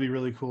 so that'll be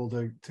really cool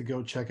to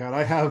go check out.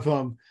 I have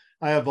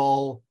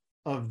all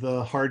of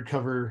the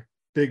hardcover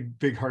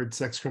big hard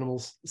Sex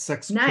Criminals.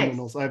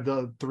 I have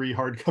the 3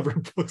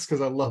 hardcover books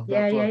because I love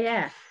that book.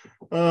 Yeah.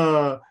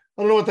 I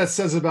don't know what that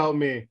says about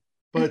me,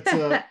 but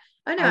oh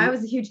no, I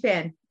was a huge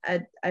fan.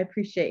 I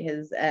appreciate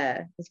his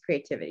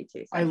creativity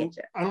too. So I get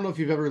you. I don't know if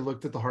you've ever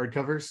looked at the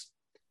hardcovers,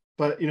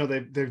 but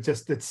they're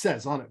just, it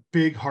says on it,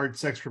 big hard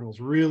Sex Criminals,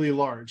 really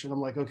large. And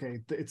I'm like, okay,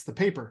 it's the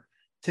paper.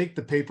 Take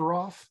the paper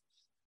off.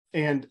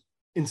 And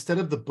instead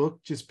of the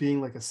book just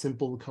being like a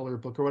simple color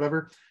book or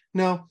whatever,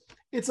 no,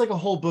 it's like a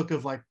whole book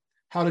of like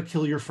how to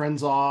kill your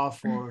friends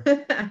off, or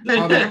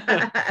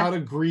how to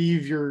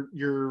grieve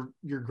your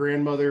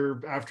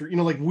grandmother after,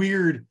 like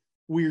weird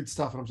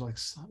stuff. And I was like,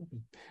 son of a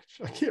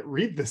bitch, I can't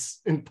read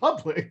this in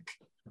public.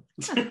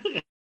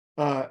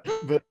 But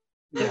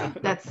yeah,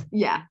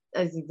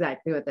 that's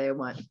exactly what they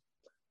want.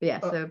 But yeah,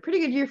 so pretty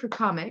good year for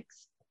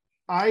comics.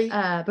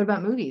 But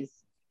about movies?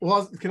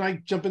 Well, can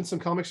I jump in some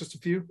comics, just a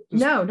few?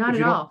 No, not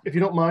at all. If you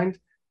don't mind.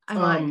 I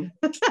mind.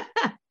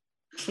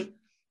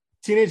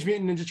 Teenage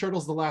Mutant Ninja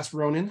Turtles: The Last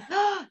Ronin.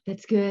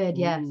 That's good.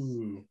 Yes.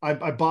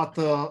 I bought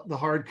the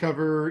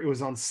hardcover. It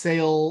was on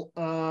sale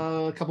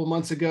a couple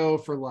months ago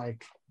for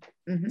like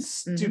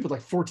stupid,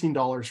 like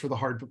 $14 for the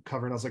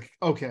hardcover, and I was like,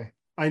 okay,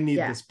 I need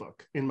this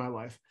book in my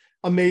life.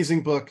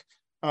 Amazing book.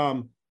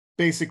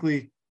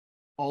 Basically,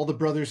 all the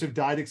brothers have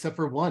died except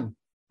for one,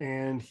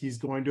 and he's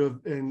going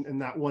to,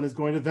 and that one is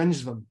going to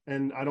avenge them.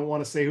 And I don't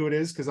want to say who it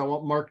is because I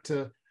want Mark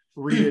to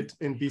read it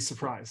and be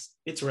surprised.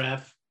 It's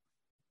Raph.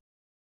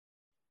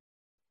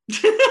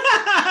 It's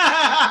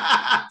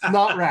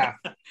not Raph.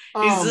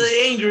 He's the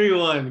angry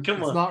one.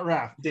 Come on. It's not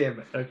Raph. Damn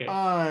it.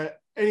 Okay.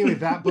 Anyway,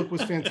 that book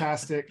was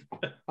fantastic.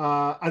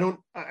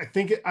 I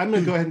think I'm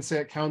going to go ahead and say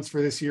it counts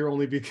for this year,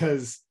 only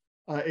because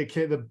it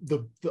came,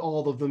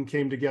 all of them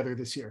came together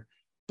this year.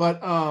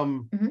 But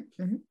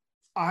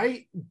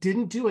I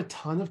didn't do a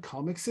ton of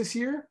comics this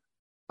year.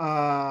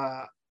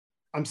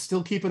 I'm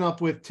still keeping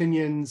up with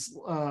Tinian's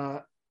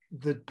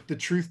the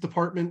Truth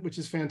Department, which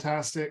is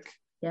fantastic.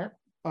 Yep.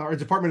 Or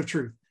Department of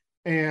Truth.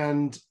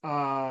 And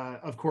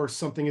of course,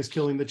 Something is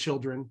Killing the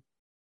Children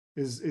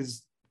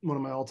is one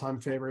of my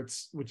all-time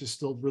favorites, which is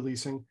still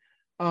releasing.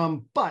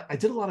 But I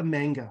did a lot of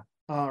manga,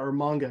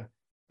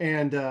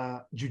 and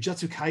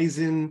Jujutsu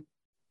Kaisen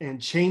and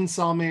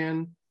Chainsaw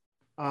Man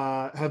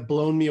have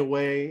blown me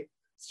away.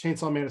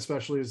 Chainsaw Man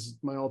especially is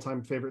my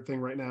all-time favorite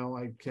thing right now.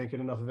 I can't get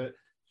enough of it.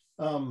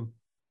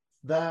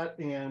 That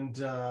and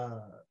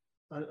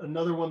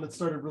another one that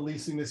started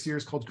releasing this year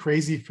is called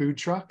Crazy Food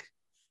Truck.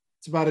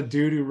 It's about a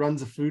dude who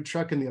runs a food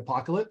truck in the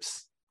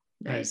apocalypse.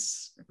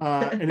 Nice.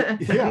 And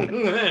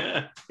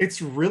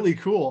it's really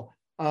cool.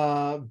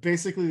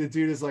 Basically the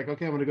dude is like,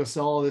 okay, I'm gonna go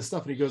sell all this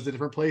stuff, and he goes to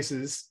different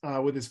places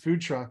with his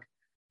food truck,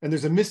 and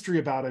there's a mystery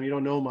about him. You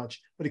don't know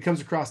much, but he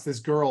comes across this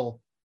girl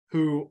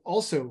who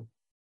also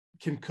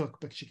can cook,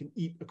 but she can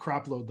eat a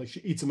crap load. Like, she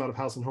eats him out of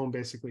house and home,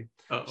 basically.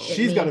 Uh-oh.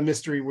 She's got a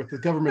mystery with the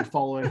government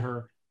following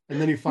her, and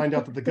then you find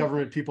out that the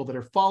government people that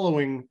are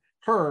following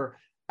her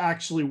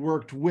actually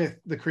worked with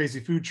the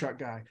crazy food truck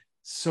guy.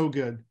 So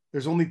good.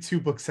 There's only 2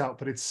 books out,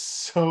 but it's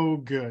so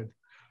good.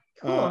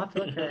 Cool. I'll have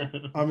to look for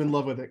it. I'm in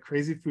love with it.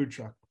 Crazy food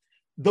truck.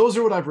 Those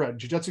are what I've read.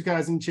 Jujutsu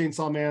Kaisen,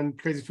 Chainsaw Man,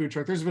 Crazy Food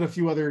Truck. There's been a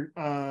few other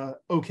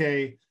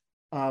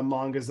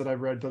mangas that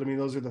I've read, but I mean,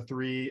 those are the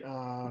 3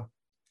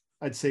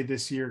 I'd say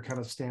this year kind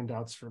of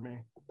standouts for me.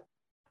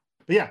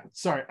 But yeah,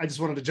 sorry, I just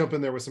wanted to jump in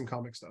there with some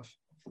comic stuff.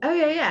 Oh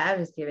yeah. I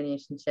was just giving you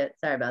some shit.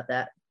 Sorry about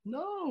that.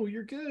 No,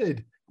 you're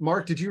good.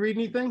 Mark, did you read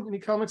anything? Any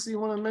comics that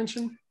you want to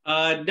mention?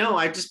 No,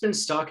 I've just been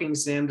stalking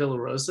Sam De La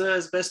Rosa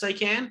as best I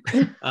can.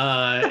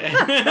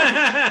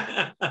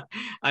 I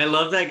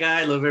love that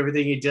guy. I love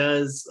everything he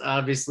does.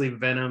 Obviously,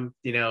 Venom,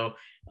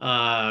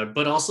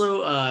 but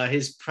also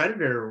his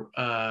Predator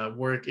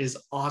work is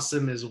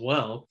awesome as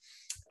well.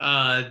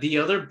 The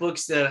other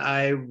books that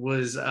I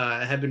was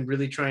have been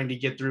really trying to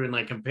get through and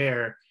like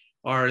compare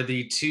are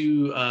the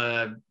 2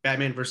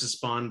 Batman versus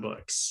Spawn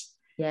books.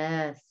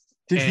 Yes.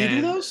 Did he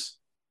do those?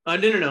 No.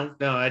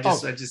 I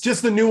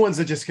just the new ones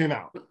that just came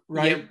out,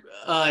 right?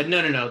 Yeah,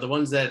 no. The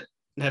ones that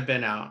have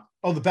been out.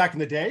 Oh, the back in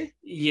the day?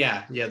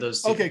 Yeah,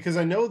 those 2. Okay, because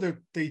I know that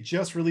they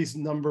just released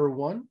number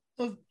 1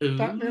 of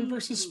Batman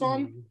versus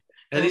Spawn.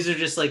 And these are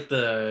just like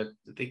the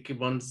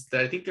ones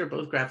that I think they're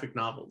both graphic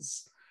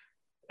novels.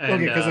 And,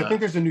 okay, because I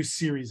think there's a new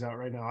series out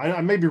right now.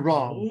 I may be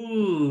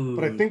wrong,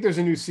 but I think there's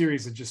a new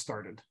series that just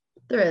started.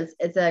 There is.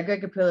 It's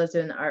Greg Capullo's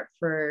doing the art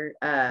for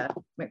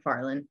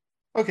McFarlane.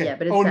 Okay. Yeah,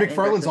 but it's and Batman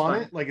McFarlane's versus on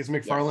Spawn. it? Like, is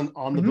McFarlane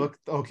on the book?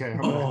 Okay, I'm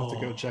going to have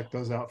to go check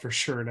those out for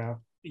sure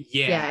now.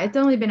 Yeah, it's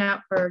only been out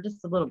for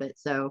just a little bit.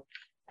 So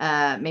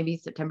maybe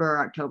September or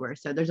October.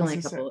 So there's only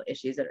a couple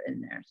issues that are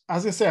in there. I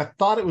was going to say, I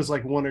thought it was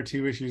like 1 or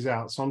 2 issues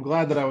out. So I'm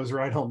glad that I was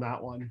right on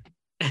that one.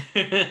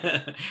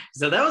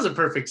 So that was a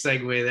perfect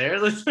segue there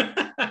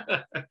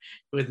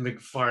with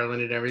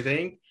McFarlane and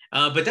everything.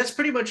 But that's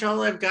pretty much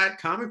all I've got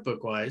comic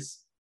book wise.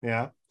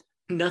 Yeah.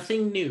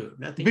 Nothing new.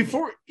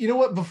 Before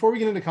we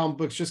get into comic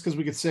books, just because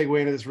we could segue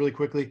into this really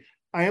quickly,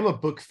 I am a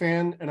book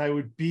fan, and I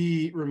would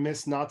be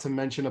remiss not to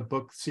mention a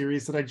book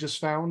series that I just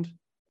found.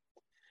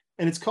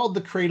 And it's called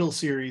the Cradle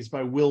series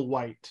by Will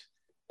White.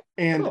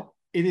 And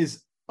It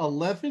is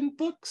 11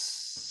 books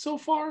so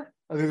far.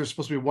 I think there's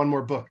supposed to be 1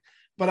 more book.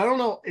 But I don't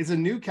know, it's a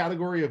new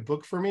category of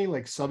book for me,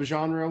 like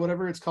subgenre or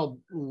whatever. It's called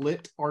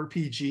lit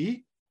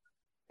RPG.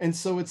 And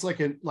so it's like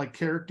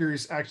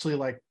characters actually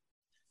like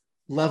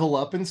level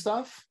up and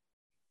stuff.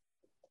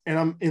 And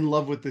I'm in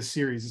love with this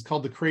series. It's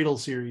called the Cradle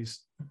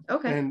series.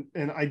 Okay.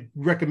 And I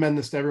recommend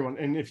this to everyone.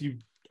 And if you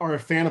are a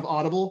fan of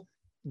Audible,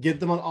 get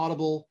them on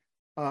Audible.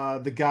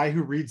 The guy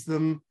who reads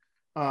them,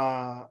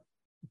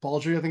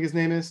 Baldry, I think his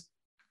name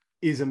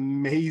is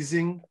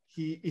amazing.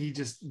 He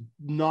just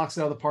knocks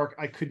it out of the park.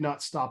 I could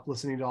not stop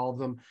listening to all of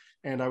them.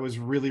 And I was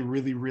really,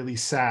 really, really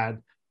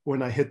sad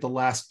when I hit the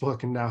last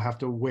book and now have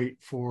to wait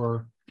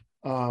for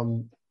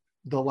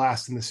the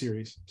last in the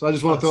series. So I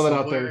just want to throw that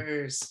out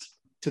there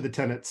to the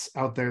tenants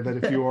out there,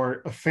 that if you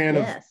are a fan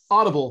of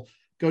Audible,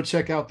 go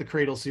check out the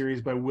Cradle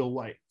series by Will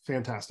White.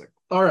 Fantastic.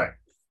 All right.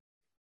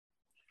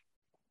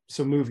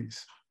 So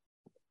movies.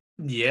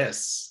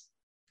 Yes.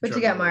 What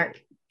you got,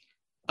 Mark?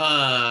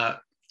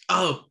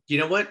 Oh, you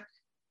know what?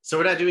 So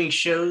we're not doing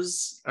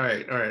shows. All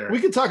right. We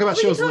can talk about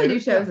shows later. We can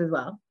do shows as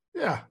well.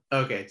 Yeah.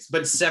 Okay,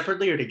 but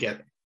separately or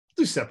together?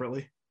 Do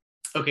separately.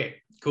 Okay,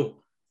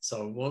 cool.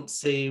 So I won't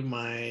say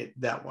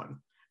that one.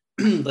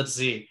 Let's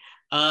see.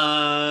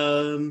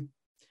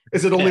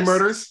 Is it only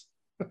murders?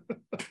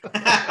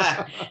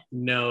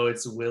 No,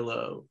 it's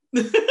Willow.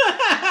 We'll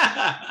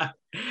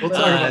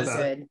talk about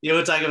that. Yeah,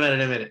 we'll talk about it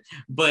in a minute.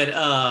 But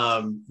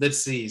let's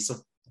see. So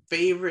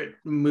favorite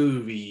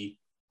movie.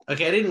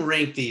 Okay, I didn't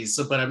rank these,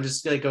 but I'm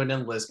just like going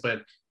down the list.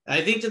 But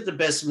I think that the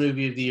best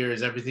movie of the year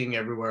is Everything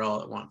Everywhere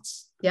All at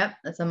Once. Yep,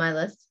 that's on my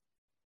list.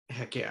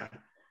 Heck yeah.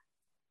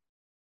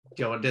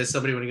 Does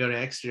somebody want to go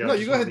next? No,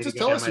 you go ahead. Just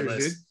tell us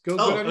yours, dude. Go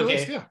down your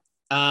list.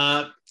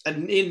 Yeah.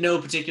 In no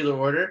particular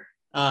order.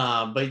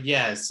 But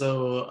yeah,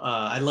 so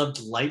I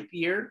loved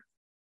Lightyear,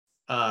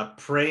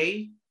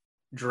 Prey,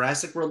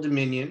 Jurassic World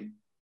Dominion,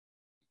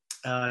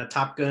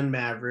 Top Gun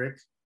Maverick,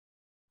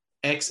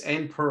 X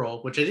and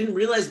Pearl, which I didn't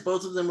realize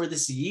both of them were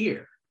this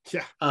year.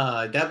 Yeah.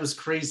 That was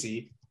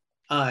crazy.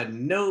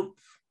 Nope.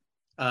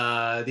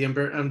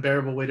 The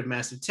Unbearable Weight of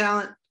Massive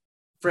Talent,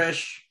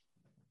 Fresh,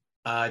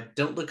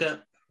 Don't Look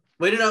Up.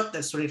 Wait it up.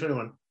 That's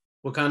 2021.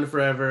 Wakanda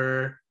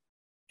Forever,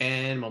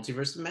 and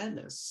Multiverse of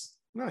Madness.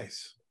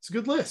 Nice. It's a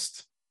good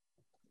list.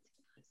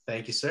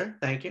 Thank you, sir.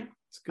 Thank you.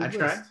 It's a good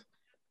list.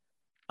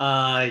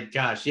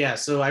 Gosh, yeah.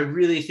 So I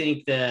really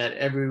think that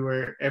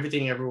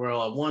Everything Everywhere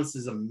All at Once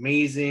is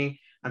amazing.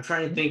 I'm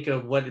trying to think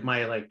of what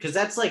because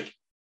that's like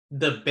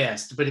the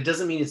best, but it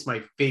doesn't mean it's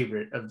my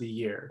favorite of the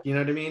year. You know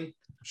what I mean?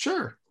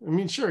 Sure. I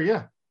mean, sure,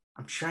 yeah.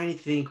 I'm trying to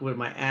think what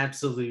my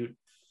absolute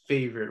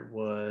favorite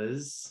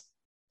was.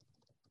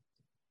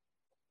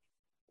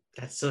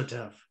 That's so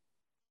tough.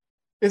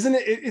 Isn't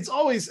it? It's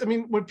always, I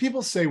mean, when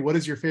people say, what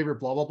is your favorite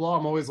blah, blah, blah,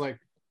 I'm always like,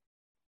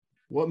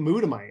 what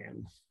mood am I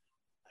in?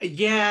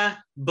 Yeah,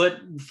 but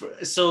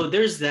so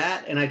there's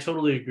that, and I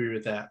totally agree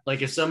with that.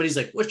 Like, if somebody's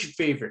like, "What's your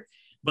favorite?"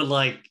 But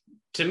like,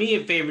 to me,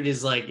 a favorite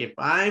is like if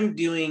I'm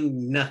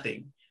doing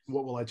nothing,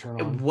 What will I turn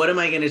on? what am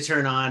I going to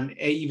turn on?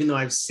 Even though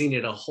I've seen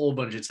it a whole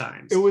bunch of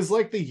times. It was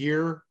like the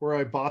year where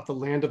I bought the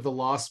Land of the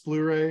Lost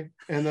Blu-ray,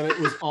 and then it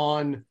was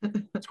on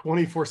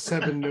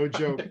 24/7, no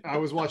joke. I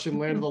was watching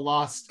Land of the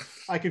Lost.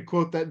 I could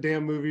quote that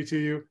damn movie to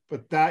you,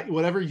 but that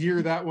whatever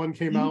year that one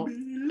came out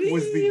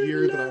was the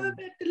year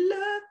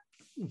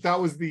that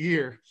was the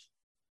year.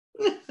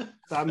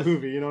 That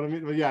movie, you know what I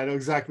mean? But yeah, I know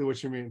exactly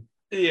what you mean.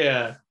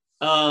 Yeah.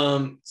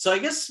 So I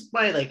guess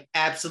my like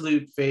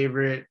absolute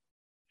favorite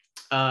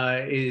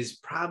is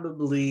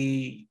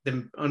probably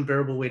The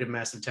Unbearable Weight of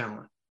Massive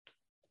Talent.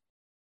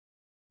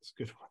 It's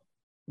a good one.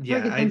 Yeah,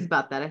 good things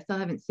about that. I still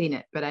haven't seen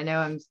it, but I know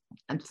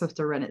I'm supposed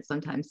to rent it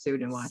sometime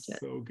soon and watch it.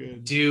 So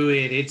good. Do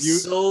it.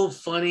 It's so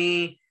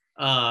funny.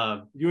 You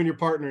and your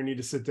partner need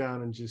to sit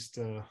down and just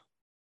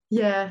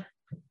Yeah.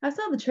 I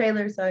saw the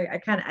trailer, so I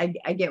kind of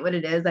I get what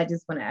it is. I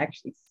just want to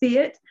actually see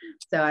it.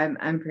 So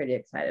I'm pretty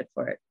excited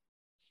for it.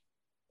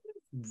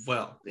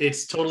 Well,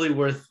 it's totally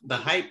worth the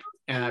hype,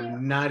 and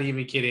I'm not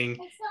even kidding.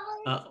 We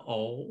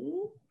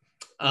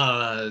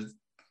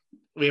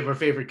have our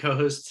favorite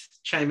co-host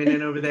chiming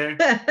in over there.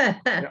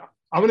 Yeah.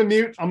 I'm gonna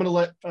mute. I'm gonna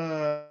let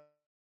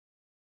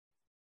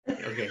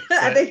Okay.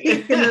 I think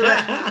he's gonna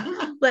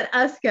let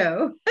us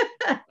go.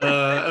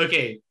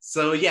 Okay,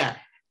 so yeah,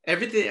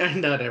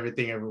 not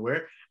everything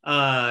everywhere.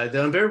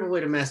 The Unbearable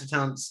Weight of Massive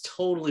Talent is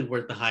totally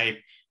worth the hype.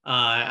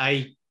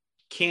 I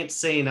can't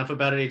say enough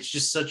about it. It's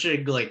just such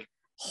a like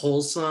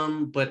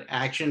wholesome but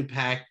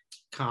action-packed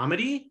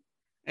comedy,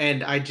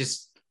 and I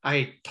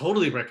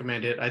totally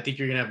recommend it. I think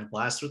you're gonna have a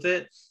blast with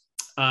it.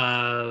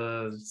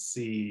 Let's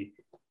see,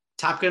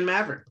 Top Gun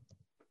Maverick.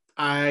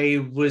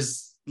 I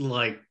was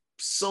like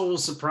so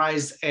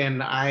surprised,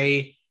 and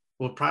I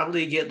will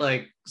probably get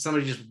like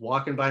somebody just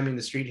walking by me in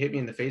the street hit me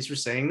in the face for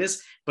saying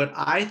this, but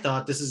I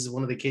thought this is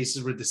one of the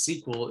cases where the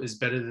sequel is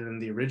better than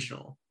the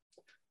original.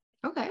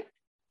 Okay.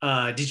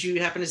 Did you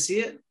happen to see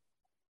it?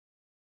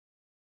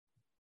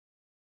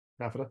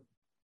 Nafta?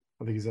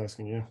 I think he's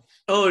asking you.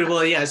 Oh,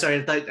 well, yeah,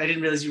 sorry. I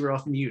didn't realize you were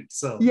off mute.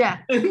 So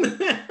yeah.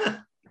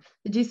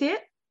 Did you see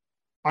it?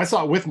 I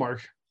saw it with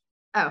Mark.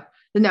 Oh,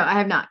 no, I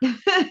have not.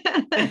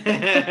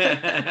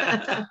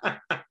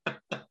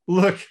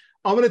 Look,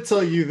 I'm going to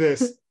tell you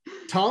this.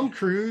 Tom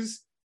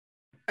Cruise,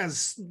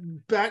 as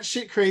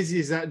batshit crazy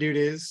as that dude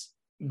is,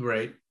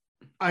 right,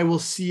 I will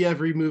see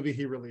every movie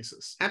he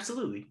releases.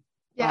 Absolutely.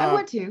 Yeah, I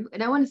want to.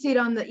 And I want to see it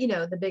on the,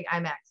 the big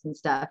IMAX and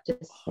stuff.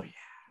 Just oh, yeah.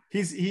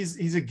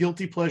 He's a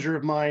guilty pleasure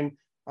of mine.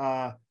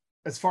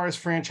 As far as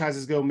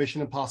franchises go,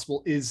 Mission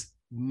Impossible is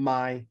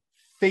my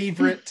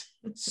favorite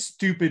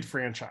stupid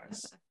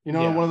franchise.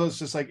 One of those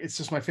just like, it's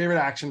just my favorite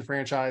action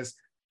franchise.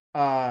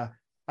 I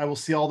will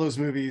see all those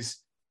movies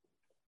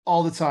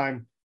all the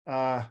time.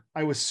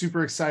 I was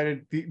super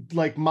excited.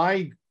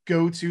 My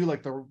go-to,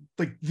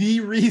 the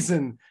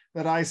reason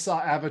that I saw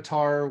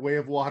Avatar Way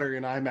of Water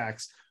in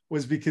IMAX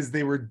was because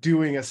they were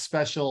doing a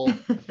special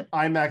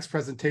IMAX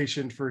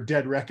presentation for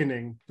Dead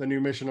Reckoning, the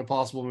new Mission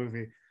Impossible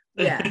movie.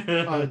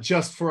 Yeah.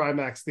 Just for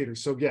IMAX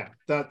theaters. So yeah,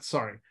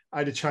 sorry. I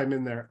had to chime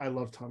in there. I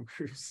love Tom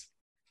Cruise.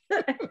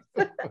 I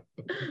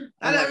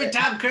love you,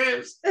 Tom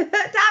Cruise. Tom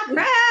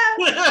Cruise.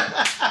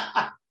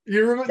 Do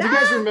you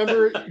guys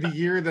remember the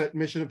year that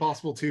Mission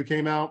Impossible 2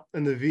 came out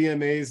and the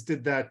VMAs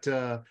did that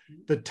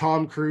the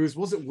Tom Cruise,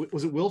 was it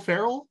Will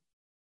Ferrell?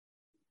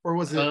 Or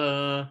was it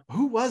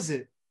who was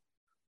it?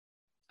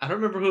 I don't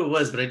remember who it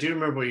was, but I do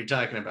remember what you're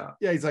talking about.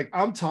 Yeah, he's like,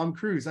 I'm Tom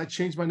Cruise. I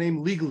changed my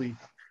name legally.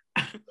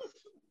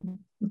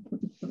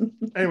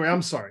 Anyway,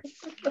 I'm sorry.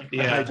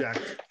 Yeah. I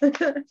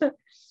hijacked.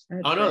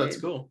 Oh no, that's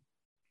cool.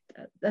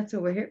 That's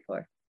what we're here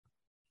for.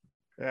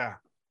 Yeah.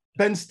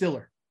 Ben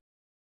Stiller.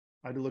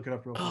 I had to look it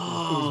up real quick.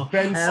 Oh,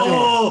 Ben Stiller.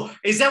 Oh,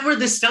 is that where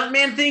the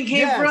stuntman thing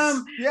came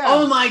from? Yeah.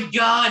 Oh my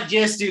God.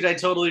 Yes, dude. I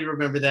totally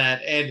remember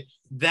that. And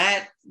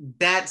that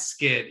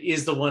skit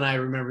is the one I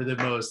remember the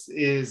most,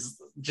 is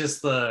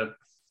just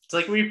it's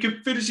like we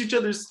could finish each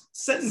other's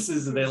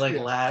sentences and they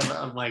laugh.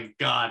 Oh my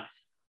God.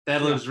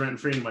 That lives rent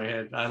free in my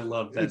head. I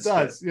love that. It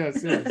does.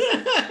 Yes.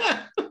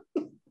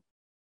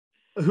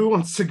 Who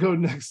wants to go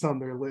next on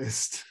their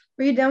list?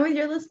 Were you done with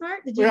your list,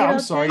 Mark? Did you? Yeah, I'm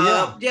sorry.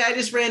 Yeah, I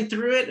just ran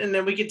through it, and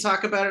then we could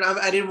talk about it.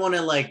 I didn't want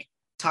to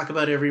talk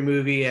about every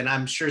movie, and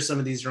I'm sure some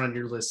of these are on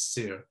your list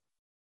too.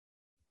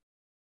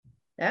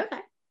 Okay.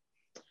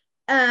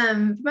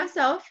 For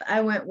myself,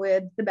 I went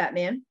with the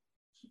Batman.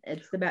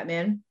 It's the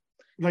Batman.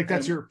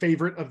 That's your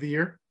favorite of the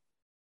year?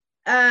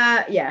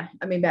 Yeah.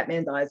 I mean,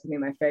 Batman's always gonna be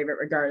my favorite,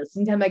 regardless.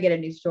 Anytime I get a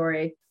new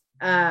story,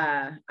 it's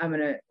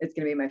gonna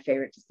be my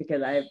favorite just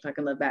because I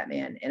fucking love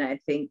Batman, and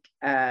I think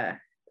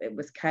it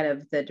was kind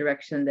of the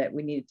direction that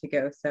we needed to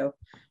go. So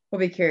we'll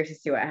be curious to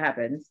see what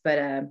happens.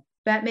 But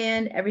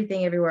Batman,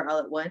 Everything Everywhere All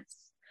at Once,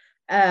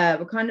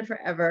 Wakanda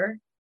Forever,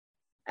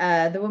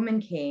 The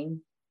Woman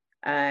King.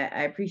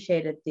 I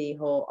appreciated the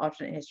whole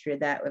alternate history of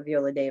that with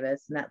Viola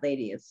Davis, and that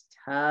lady is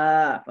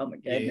tough. Oh my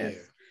goodness.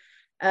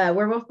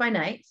 Werewolf by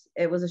Night.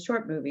 It was a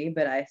short movie,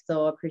 but I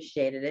still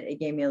appreciated it. It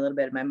gave me a little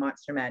bit of my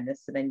monster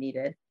madness that I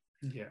needed.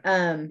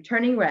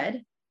 Turning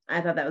Red. I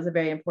thought that was a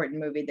very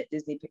important movie that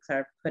Disney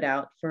Pixar put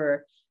out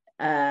for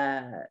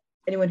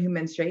anyone who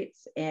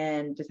menstruates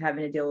and just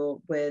having to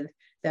deal with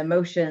the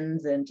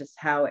emotions and just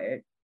how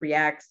it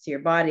reacts to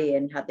your body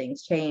and how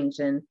things change.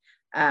 And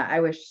I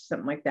wish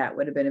something like that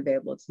would have been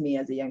available to me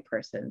as a young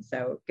person.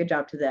 So good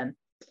job to them.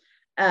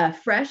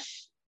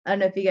 Fresh. I don't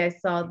know if you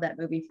guys saw that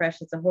movie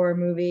Fresh. It's a horror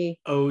movie.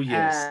 Oh,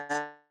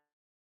 yes.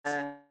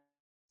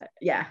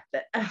 Yeah,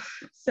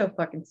 so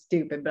fucking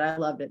stupid, but I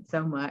loved it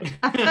so much.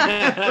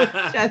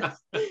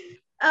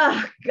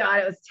 Oh God,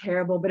 it was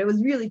terrible, but it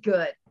was really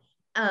good.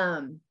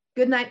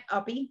 Good Night,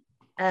 Oppie.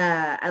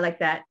 I like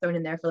that, thrown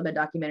in there for a little bit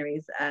of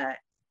documentaries.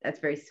 That's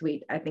very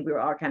sweet. I think we were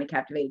all kind of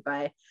captivated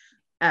by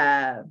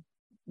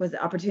was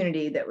the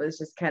Opportunity that was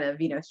just kind of,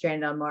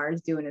 stranded on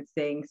Mars doing its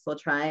thing, still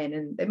trying,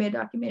 and they made a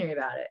documentary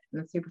about it,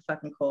 and it's super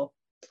fucking cool.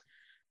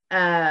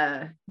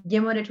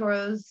 Guillermo del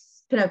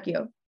Toro's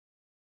Pinocchio.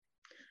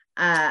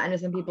 I know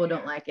some people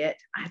don't like it.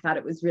 I thought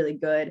it was really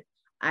good.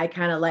 I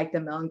kind of like the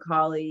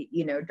melancholy,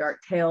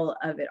 dark tale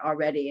of it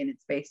already, and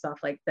it's based off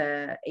like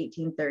the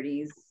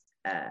 1830s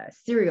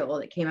serial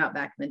that came out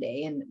back in the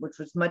day, and which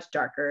was much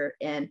darker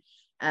and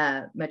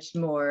much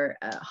more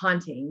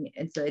haunting.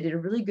 And so they did a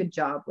really good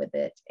job with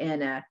it.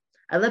 And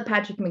I love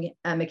Patrick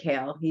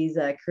McHale. He's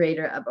a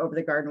creator of Over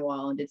the Garden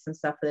Wall and did some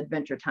stuff with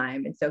Adventure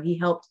Time, and so he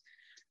helped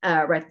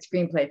write the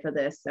screenplay for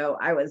this. So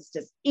I was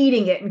just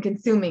eating it and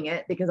consuming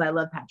it because I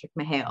love Patrick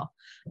McHale.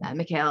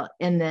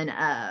 And then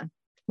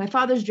My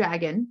Father's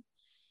Dragon,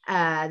 the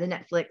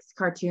Netflix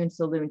Cartoon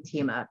Saloon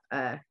team up.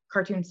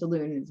 Cartoon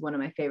Saloon is one of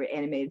my favorite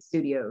animated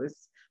studios.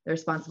 They're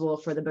responsible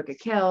for The Book of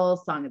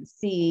Kells, Song of the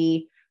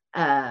Sea,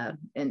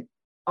 and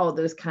all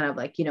those kind of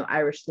like,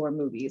 Irish lore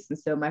movies. And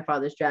so My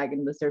Father's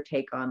Dragon was their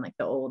take on like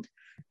the old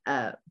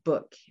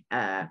book,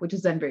 which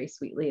is done very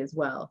sweetly as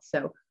well.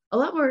 So a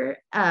lot more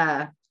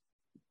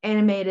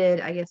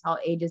animated, I guess, all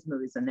ages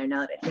movies in there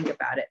now that I think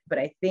about it. But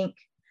I think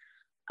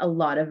a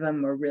lot of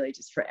them are really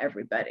just for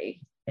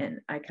everybody. And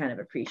I kind of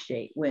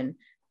appreciate when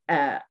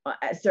at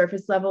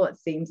surface level, it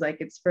seems like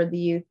it's for the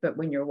youth, but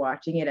when you're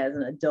watching it as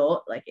an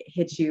adult, like it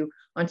hits you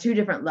on two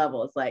different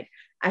levels. Like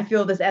I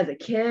feel this as a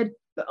kid,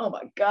 but oh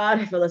my God,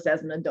 I feel this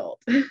as an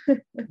adult.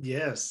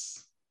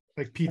 Yes.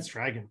 Like Pete's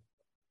Dragon.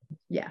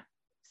 Yeah.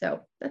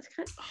 So that's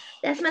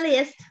my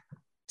list.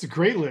 It's a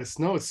great list.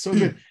 No, it's so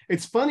good.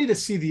 It's funny to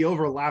see the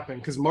overlapping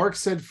because Mark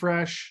said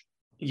Fresh.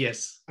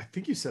 Yes. I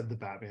think you said the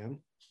Batman.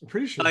 I'm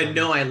pretty sure. I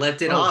know I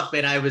left it off,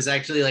 and I was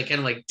actually like, kind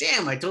of like,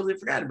 damn, I totally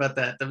forgot about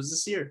that. That was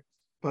this year.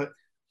 But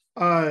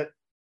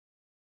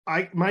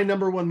my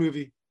number one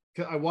movie,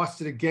 I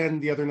watched it again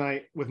the other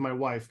night with my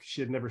wife.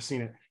 She had never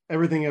seen it.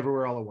 Everything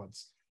Everywhere All at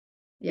Once.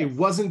 Yes. It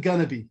wasn't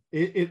gonna be.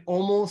 It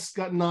almost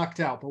got knocked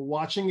out, but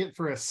watching it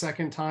for a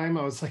second time,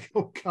 I was like,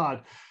 oh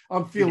God,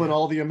 I'm feeling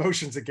all the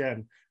emotions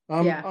again.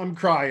 I'm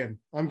crying.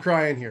 I'm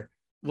crying here.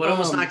 What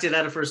almost knocked it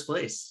out of first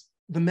place?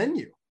 The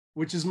Menu,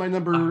 which is my the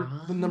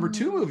number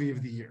 2 movie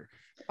of the year.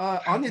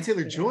 Anya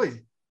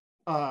Taylor-Joy,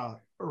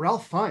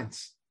 Ralph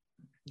Fiennes,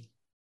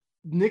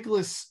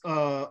 Nicholas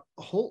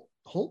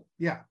Holt.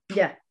 Yeah.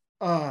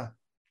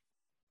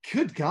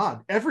 Good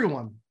God,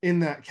 everyone in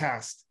that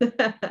cast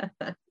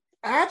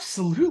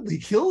absolutely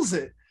kills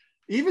it.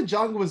 Even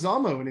John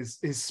Leguizamo in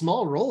his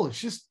small role is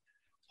just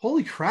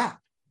holy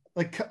crap.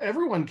 Like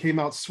everyone came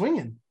out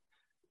swinging.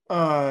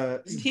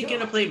 Is he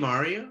gonna play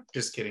Mario?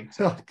 Just kidding.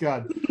 Oh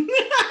God.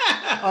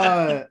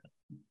 I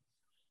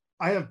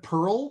have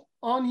Pearl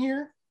on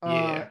here.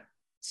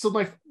 So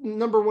my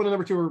number 1 and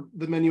number 2 are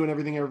The Menu and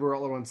Everything Everywhere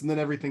All at Once, and then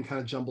everything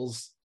kind of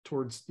jumbles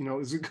towards,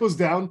 as it goes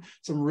down,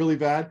 some really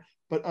bad.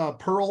 But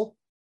Pearl,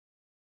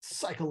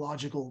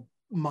 psychological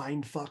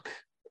mind fuck.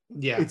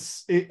 Yeah.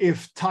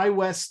 If Ty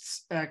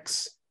West's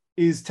X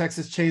is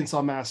Texas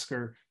Chainsaw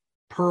Massacre,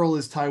 Pearl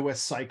is Ty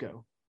West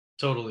Psycho.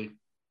 Totally.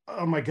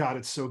 Oh my God,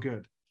 it's so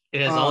good.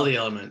 It has all the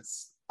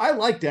elements. I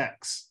liked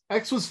X.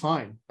 X was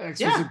fine.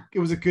 It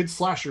was a good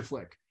slasher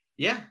flick.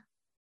 Yeah.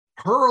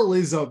 Pearl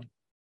is a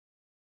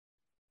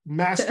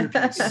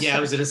masterpiece. Yeah, I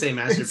was gonna say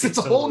masterpiece. It's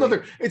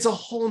a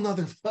whole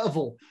nother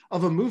level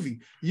of a movie.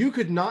 You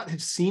could not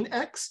have seen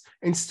X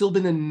and still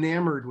been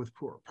enamored with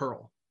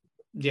Pearl.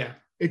 Yeah.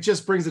 It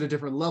just brings it a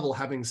different level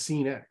having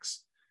seen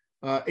X.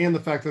 And the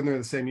fact that they're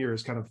in the same year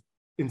is kind of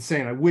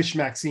insane. I wish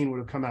Maxine would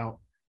have come out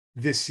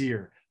this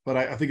year, but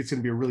I think it's going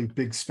to be a really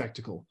big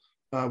spectacle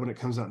when it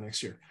comes out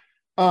next year.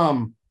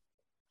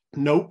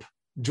 Nope.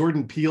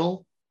 Jordan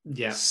Peele.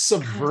 Yeah.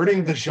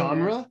 Subverting the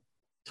genre.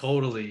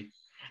 Totally.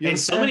 And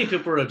so many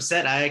people were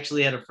upset. I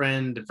actually had a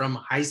friend from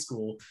high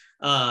school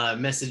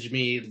message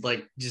me,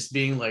 like, just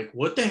being like,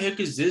 what the heck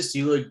is this?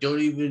 You like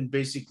don't even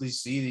basically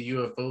see the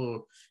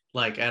UFO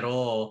like at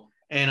all.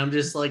 And I'm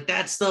just like,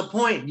 that's the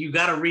point. You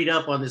got to read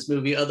up on this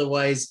movie.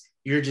 Otherwise,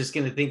 you're just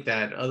going to think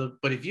that.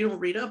 But if you don't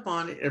read up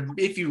on it, or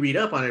if you read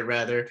up on it,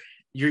 rather,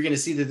 you're going to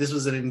see that this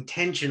was an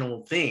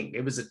intentional thing.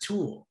 It was a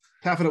tool.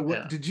 Taffeta,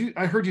 what did you?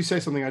 I heard you say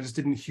something. I just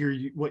didn't hear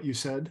what you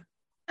said.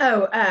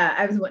 Oh,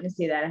 I was wanting to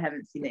see that. I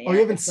haven't seen it yet. Oh, you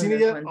haven't seen it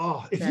yet?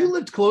 Oh, if you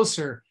lived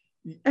closer,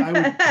 I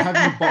would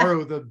have you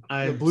borrow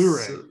the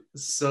Blu-ray.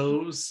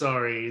 So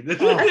sorry.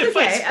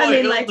 Okay. I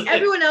mean, like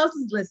everyone else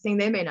is listening,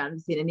 they may not have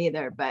seen it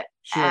either, but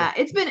sure.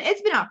 It's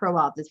been out for a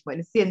while at this point.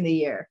 It's the end of the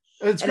year.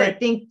 That's and great. I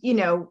think,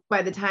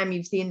 by the time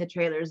you've seen the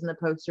trailers and the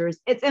posters,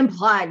 it's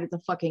implied it's a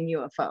fucking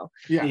UFO.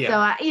 Yeah. So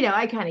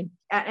I kind of,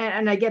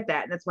 and I get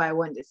that. And that's why I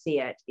wanted to see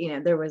it.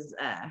 There was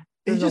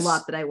a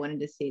lot that I wanted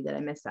to see that I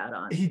missed out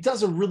on. He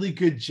does a really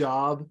good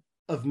job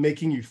of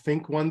making you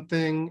think one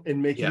thing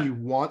and making you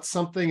want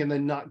something and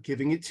then not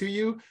giving it to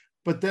you,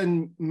 but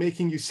then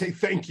making you say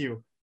thank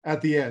you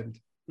at the end.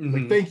 Mm-hmm.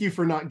 Like, thank you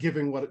for not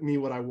giving me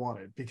what I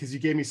wanted, because you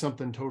gave me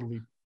something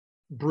totally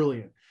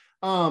brilliant.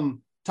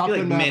 Top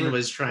Gun Maverick, Min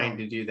was trying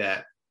to do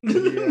that.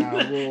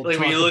 Yeah, we'll like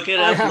when you look it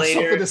up later. I have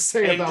something to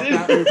say about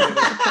that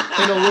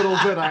movie in a little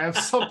bit. I have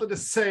something to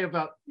say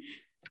about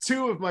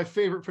two of my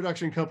favorite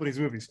production companies'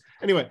 movies.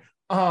 Anyway,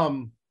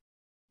 Top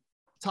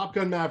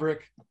Gun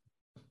Maverick,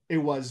 it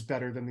was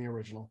better than the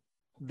original.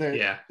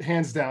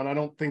 Hands down. I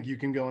don't think you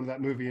can go into that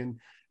movie and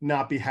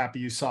not be happy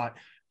you saw it.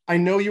 I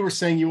know you were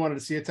saying you wanted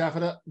to see it,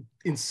 Taffeta.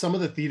 In some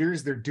of the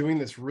theaters, they're doing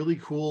this really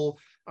cool.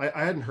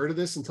 I hadn't heard of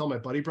this until my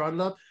buddy brought it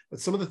up, but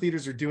some of the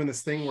theaters are doing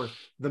this thing where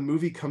the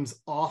movie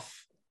comes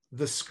off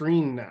the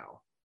screen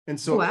now. And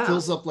so it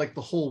fills up like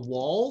the whole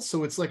wall.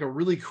 So it's like a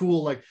really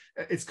cool, like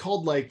it's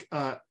called like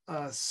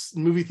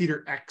movie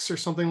theater X or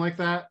something like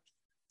that.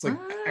 It's like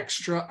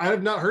extra. I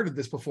have not heard of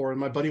this before. And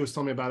my buddy was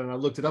telling me about it and I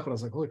looked it up and I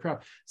was like, holy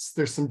crap.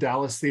 There's some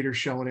Dallas theaters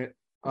showing it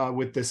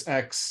with this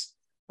X.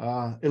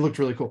 It looked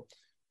really cool.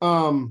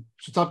 So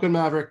Top Gun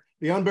Maverick,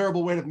 The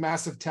Unbearable Weight of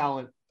Massive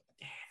Talent,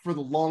 for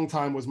the long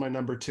time was my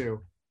number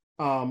 2.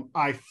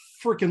 I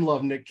freaking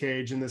love Nick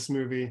Cage in this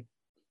movie.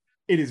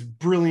 It is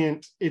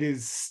brilliant. It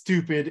is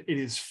stupid. It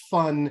is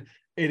fun.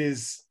 It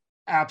is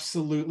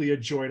absolutely a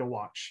joy to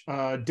watch.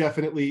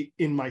 Definitely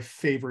in my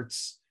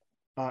favorites,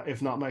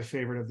 if not my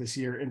favorite of this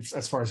year,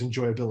 as far as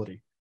enjoyability.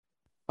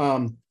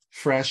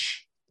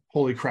 Fresh.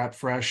 Holy crap,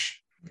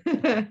 Fresh.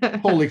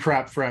 Holy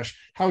crap, Fresh.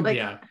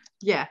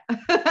 Yeah.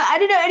 I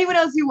didn't know anyone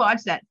else who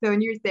watched that. So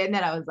when you were saying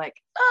that, I was like,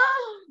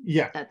 oh,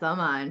 yeah, that's all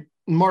mine.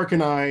 Mark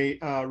and I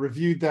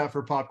reviewed that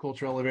for Pop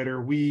Culture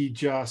Elevator. We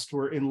just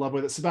were in love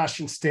with it.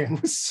 Sebastian Stan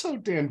was so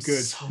damn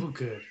good. So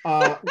good.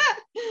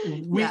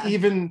 We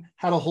even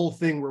had a whole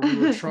thing where we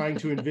were trying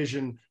to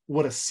envision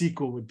what a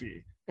sequel would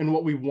be and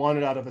what we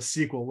wanted out of a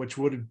sequel, which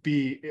would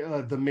be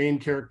the main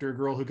character,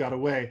 girl who got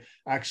away,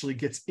 actually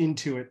gets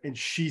into it and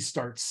she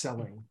starts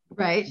selling.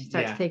 Right. She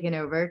starts taking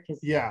over.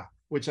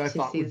 Which I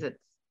thought sees it.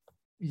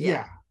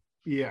 Yeah.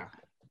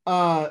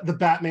 The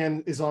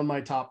Batman is on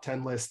my top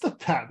 10 list. The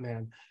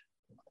Batman.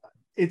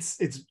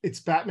 It's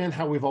Batman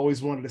how we've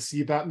always wanted to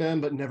see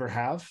Batman, but never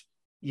have.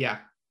 Yeah.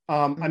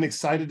 I'm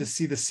excited to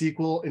see the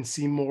sequel and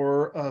see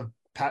more of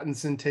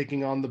Pattinson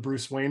taking on the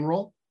Bruce Wayne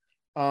role.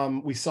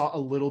 We saw a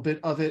little bit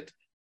of it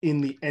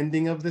in the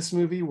ending of this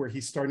movie where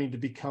he's starting to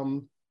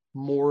become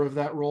more of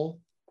that role.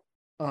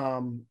 So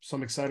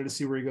I'm excited to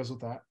see where he goes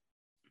with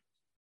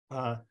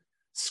that.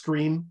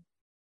 Scream.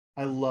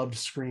 I loved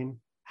Scream.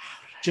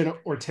 Jenna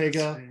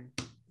Ortega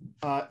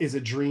is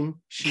a dream.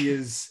 She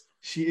is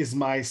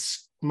my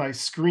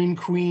screen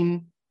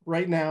queen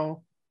right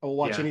now. I will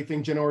watch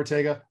anything Jenna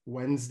Ortega.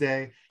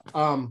 Wednesday,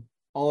 all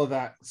of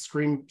that.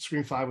 Scream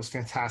 5 was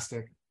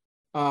fantastic.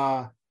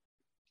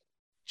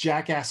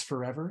 Jackass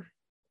Forever.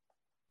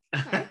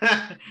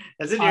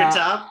 That's in your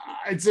top?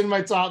 It's in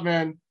my top,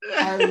 man.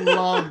 I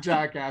love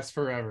Jackass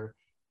Forever.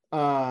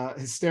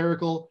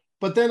 Hysterical.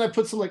 But then I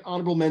put some like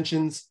honorable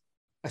mentions.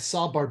 I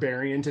saw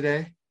Barbarian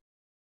today.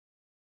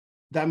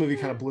 That movie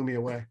kind of blew me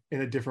away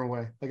in a different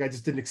way. Like I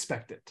just didn't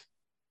expect it.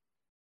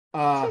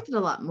 I expected a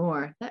lot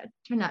more. That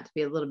turned out to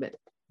be a little bit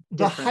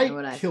different than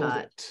what I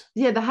thought. It.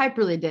 Yeah, the hype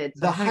really did.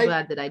 So I'm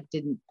glad that I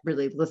didn't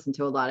really listen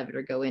to a lot of it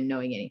or go in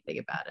knowing anything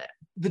about it.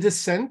 The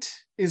Descent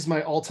is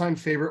my all-time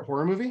favorite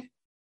horror movie.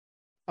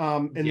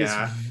 This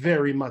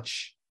very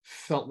much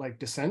felt like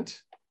Descent.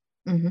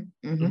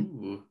 Mm-hmm,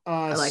 mm-hmm.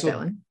 I like that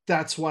one.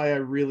 That's why I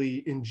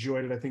really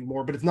enjoyed it, I think,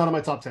 more. But it's not on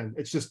my top 10.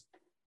 It's just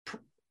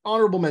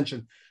honorable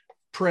mention.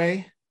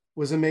 Prey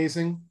was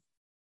amazing.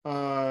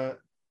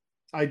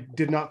 I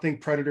did not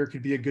think Predator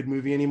could be a good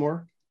movie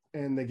anymore,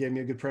 and they gave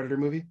me a good Predator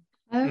movie.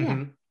 Oh, yeah.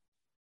 Mm-hmm.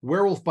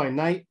 Werewolf by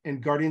Night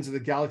and Guardians of the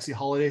Galaxy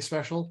Holiday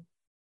Special.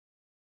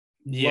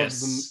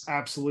 Yes. Loved them,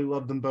 absolutely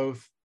loved them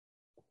both.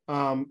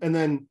 And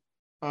then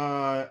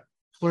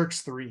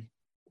Clerks 3.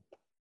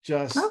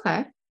 Just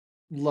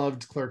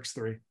loved Clerks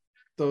 3.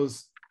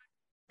 Those,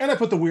 and I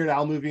put the Weird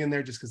Al movie in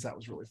there just because that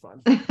was really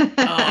fun.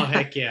 Oh,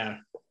 heck yeah.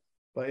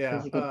 But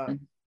yeah,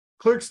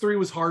 Clerks 3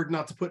 was hard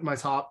not to put in my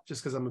top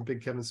just because I'm a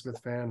big Kevin Smith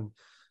fan.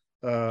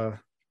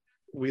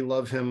 We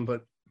love him,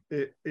 but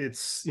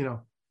it's,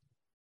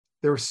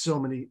 there were so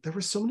many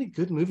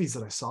good movies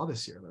that I saw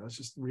this year that I was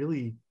just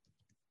really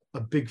a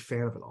big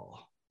fan of it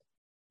all.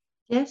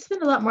 Yeah, I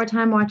spent a lot more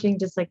time watching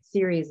just like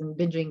series and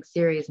binging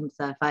series and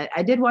stuff.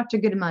 I did watch a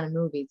good amount of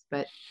movies,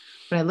 but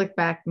when I look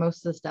back,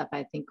 most of the stuff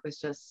I think was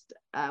just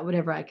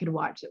whatever I could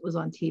watch that was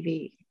on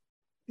TV.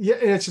 Yeah,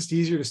 and it's just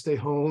easier to stay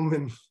home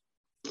and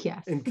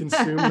Yes. and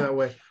consume that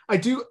way. I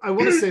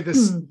want to say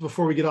this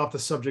before we get off the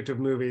subject of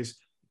movies.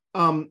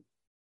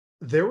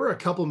 There were a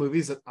couple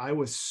movies that I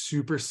was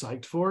super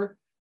psyched for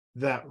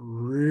that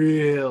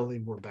really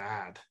were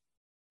bad.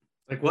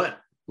 Like what?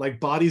 Like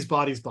Bodies,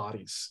 Bodies,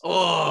 Bodies.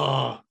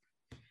 Oh,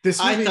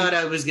 This movie, I thought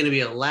I was going to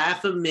be a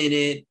laugh a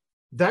minute.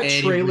 that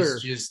and trailer it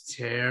was just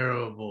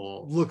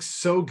terrible. looks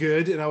so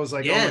good, and I was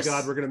like, Yes. oh my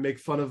god, we're gonna make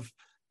fun of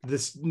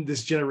this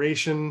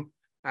generation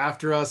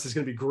after us. It's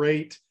gonna be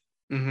great.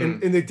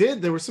 Mhm. And they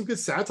did. There was some good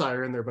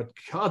satire in there, but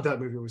god, that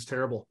movie was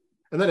terrible.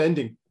 And that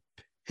ending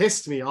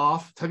pissed me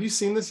off. Have you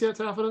seen this yet,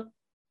 Taffeta?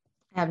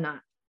 I have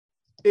not.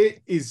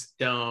 It is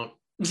Don't.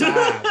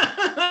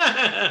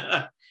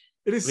 bad.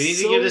 It is We need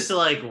so, to give this to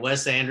like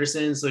Wes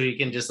Anderson so he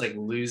can just like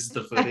lose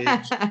the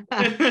footage.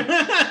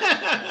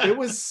 it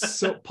was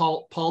so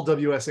Paul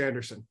W.S.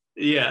 Anderson.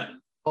 Yeah.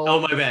 Paul- Oh,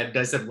 my bad.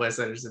 I said Wes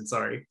Anderson.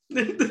 Sorry.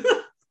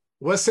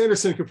 Wes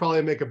Anderson could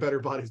probably make a better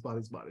Bodies,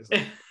 Bodies, Bodies.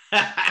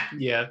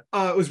 Yeah.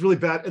 It was really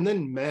bad. And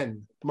then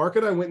Men. Mark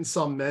and I went and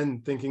saw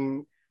Men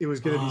thinking it was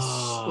going to be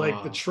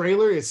like, the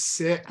trailer is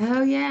sick.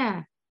 Oh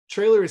yeah.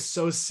 Trailer is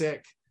so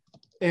sick.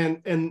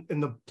 And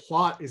the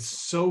plot is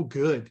so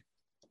good.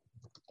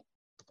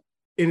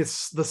 And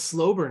it's the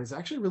slow burn is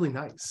actually really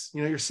nice.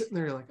 You know, you're sitting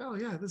there, you're like, oh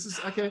yeah, this is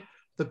okay.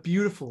 The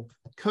beautiful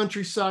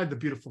countryside, the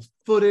beautiful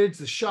footage,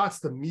 the shots,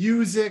 the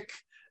music,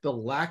 the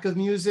lack of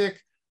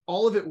music,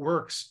 all of it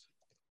works.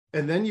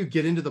 And then you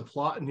get into the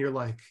plot and you're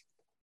like,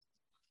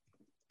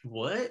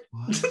 What?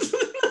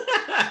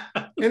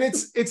 and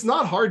it's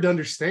not hard to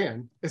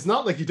understand. It's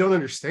not like you don't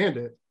understand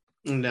it.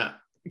 No.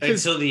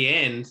 Because Until the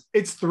end.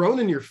 it's thrown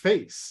in your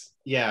face.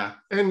 Yeah.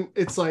 And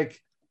it's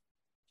like,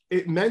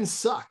 men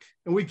suck.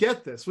 And we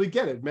get this. We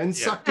get it. Men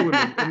suck to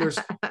women. And there's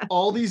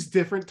all these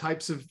different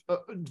types of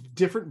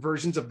different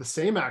versions of the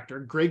same actor.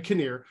 Greg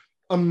Kinnear,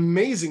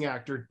 amazing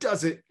actor,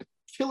 does it.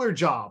 Killer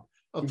job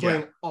of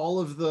playing all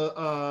of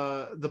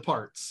the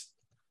parts.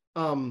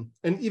 And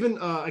even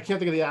I can't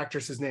think of the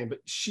actress's name, but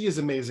she is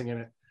amazing in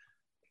it.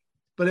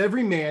 But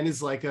every man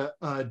is like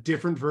a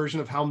different version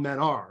of how men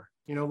are.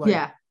 You know,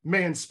 like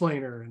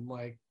mansplainer and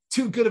like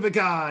too good of a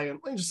guy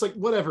and just like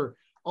whatever.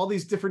 All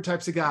these different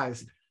types of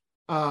guys.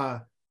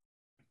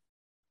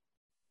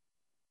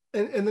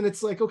 And then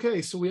it's like,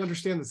 okay, so we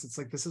understand this. It's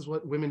like, this is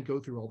what women go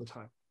through all the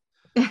time.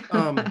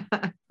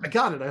 I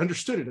got it. I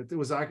understood it.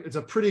 It's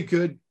a pretty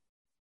good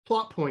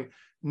plot point.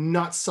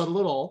 Not subtle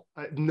at all.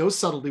 No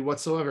subtlety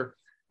whatsoever.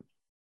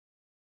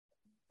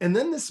 And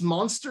then this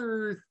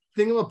monster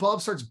thingamabob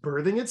starts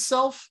birthing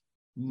itself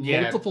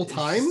multiple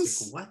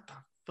times. Like, what the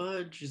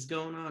fudge is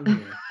going on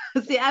here?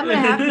 See, I'm gonna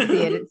have to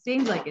see it. It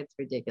seems like it's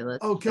ridiculous.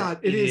 Oh god,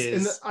 it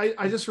is. And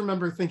I just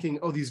remember thinking,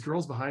 oh, these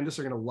girls behind us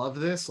are gonna love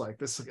this. Like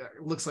this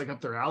looks like up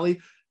their alley.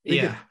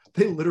 They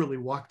literally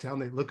walk down,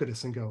 they look at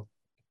us and go,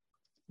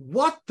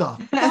 what the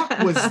fuck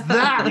was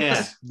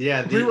that?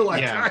 Yeah. We were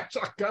like, I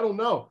don't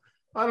know.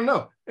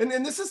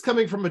 And this is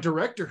coming from a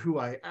director who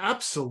I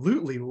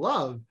absolutely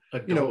love.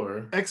 Adore. You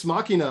know, Ex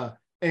Machina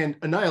and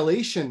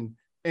Annihilation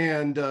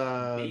and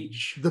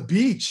The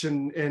Beach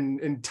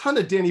and ton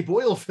of Danny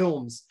Boyle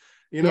films.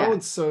 You know,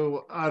 and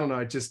so I don't know.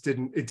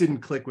 It didn't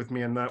click with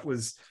me, and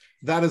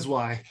that is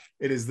why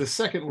it is the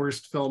second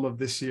worst film of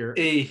this year.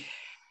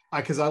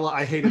 Because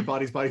I hated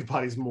Bodies, Bodies,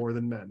 Bodies more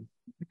than Men.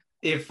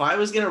 If I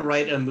was gonna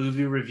write a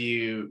movie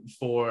review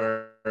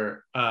for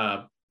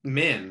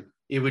Men,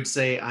 it would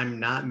say, "I'm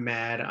not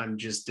mad. I'm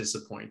just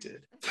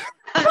disappointed."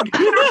 Yeah,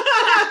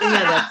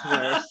 that's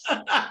worse.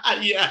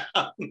 Yeah.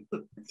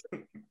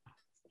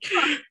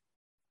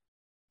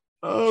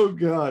 Oh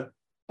God.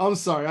 I'm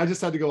sorry. I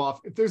just had to go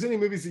off. If there's any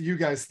movies that you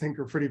guys think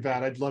are pretty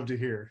bad, I'd love to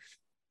hear.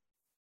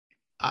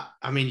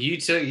 I mean, you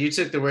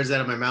took the words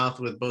out of my mouth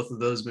with both of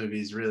those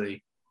movies,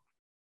 really.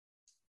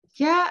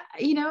 Yeah,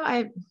 you know,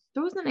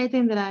 there wasn't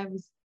anything that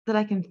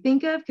I can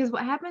think of, because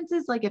what happens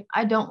is, like, if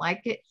I don't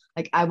like it,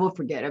 like, I will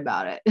forget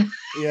about it.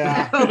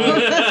 Yeah.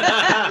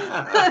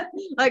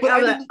 Like,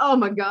 I'm like, oh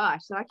my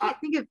gosh. So I can't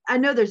think of, I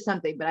know there's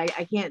something, but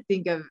I can't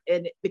think of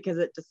it because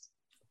it just,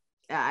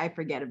 I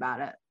forget about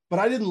it. But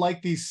I didn't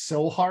like these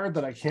so hard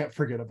that I can't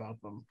forget about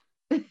them.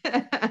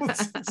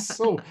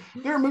 So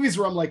there are movies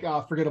where I'm like,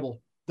 forgettable,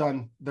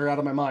 done. They're out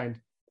of my mind.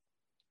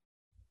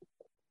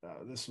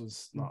 This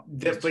was not.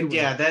 But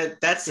yeah,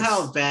 that's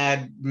how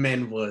bad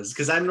Men was.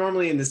 Because I'm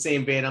normally in the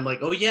same band. I'm like,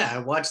 oh yeah, I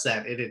watched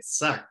that and it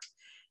sucked.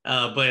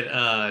 But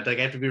like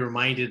I have to be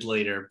reminded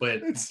later.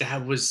 But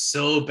that was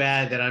so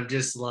bad that I'm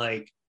just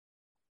like,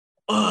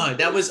 oh,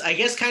 that was, I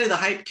guess, kind of the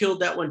hype killed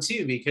that one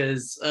too,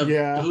 because of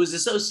who was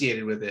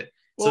associated with it.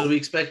 So we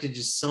expected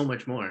just so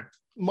much more.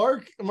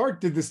 Mark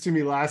did this to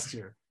me last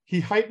year.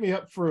 He hyped me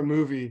up for a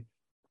movie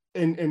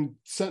and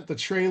sent the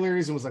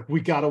trailers and was like,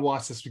 we gotta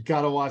watch this.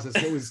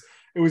 It was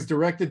It was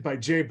directed by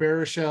Jay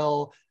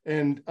Baruchel,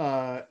 and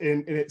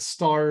it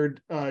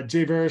starred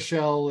Jay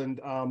Baruchel and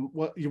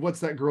what's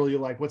that girl you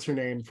like? What's her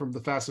name from the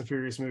Fast and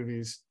Furious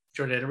movies?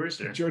 Jordana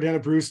Brewster.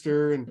 Jordana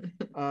Brewster, and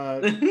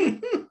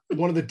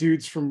one of the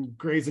dudes from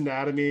Grey's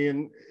Anatomy,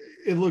 and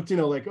it looked,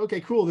 like,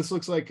 okay, cool. This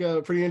looks like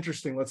pretty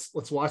interesting.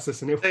 Let's watch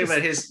this. And it was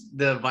about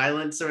the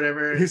violence or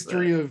whatever.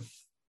 History of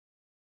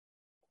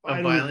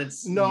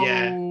violence. No,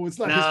 yeah. it's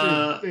not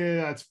history.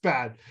 Yeah, it's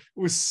bad. It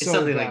was so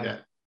something bad. like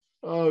that.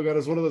 Oh god,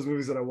 it's one of those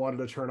movies that I wanted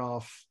to turn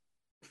off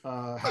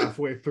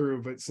halfway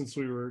through, but since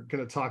we were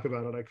going to talk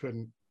about it, I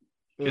couldn't.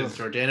 Because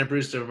Jordana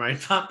Brewster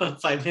might pop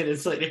up 5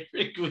 minutes later.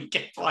 We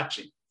kept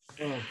watching.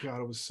 Oh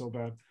god, it was so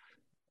bad.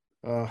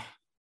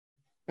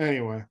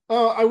 Anyway,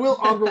 I will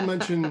honorable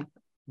mention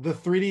the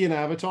 3D in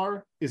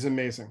Avatar is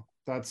amazing.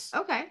 That's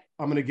okay.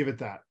 I'm going to give it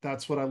that.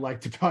 That's what I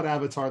liked about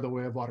Avatar: The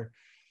Way of Water.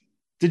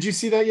 Did you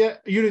see that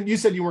yet? You didn't. You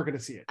said you weren't going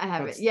to see it. I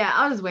haven't. Yeah,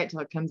 I'll just wait till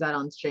it comes out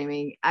on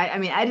streaming. I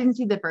mean, I didn't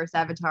see the first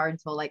Avatar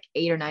until like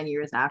 8 or 9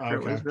 years after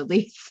it was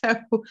released. So,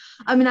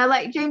 I mean, I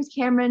like James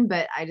Cameron,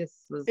 but I just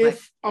was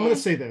I'm going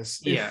to say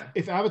this. Yeah.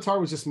 If Avatar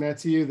was just meh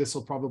to you, this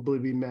will probably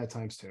be meh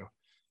times 2.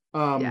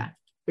 Yeah.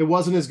 It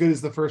wasn't as good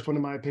as the first one,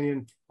 in my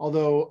opinion.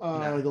 Although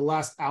the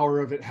last hour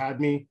of it had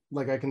me.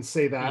 Like, I can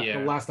say that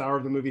the last hour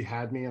of the movie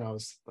had me, and I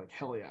was like,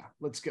 hell yeah,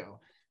 let's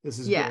go. This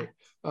is great.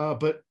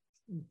 But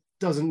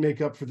doesn't make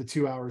up for the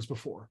 2 hours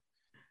before.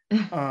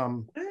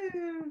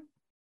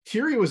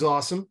 Kiri was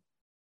awesome.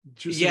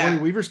 Sigourney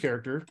Weaver's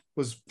character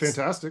was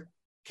fantastic.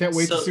 Can't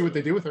wait to see what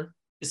they do with her.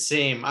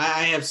 Same.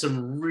 I have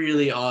some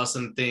really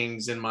awesome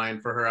things in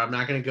mind for her. I'm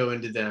not going to go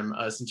into them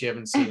since you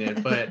haven't seen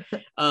it. But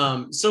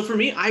so for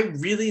me, I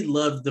really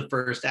loved the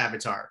first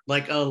Avatar,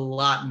 like a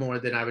lot more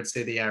than I would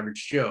say the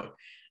average Joe.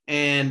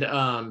 And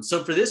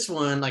so for this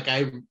one, like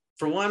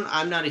for one,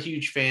 I'm not a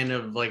huge fan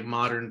of like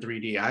modern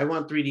 3D. I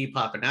want 3D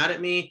popping out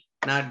at me,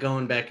 not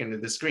going back into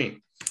the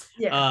screen.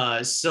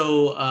 Yeah.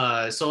 So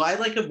I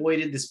like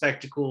avoided the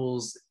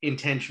spectacles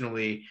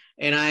intentionally,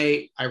 and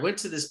I went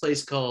to this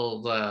place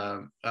called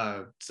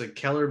it's a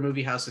Keller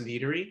Movie House and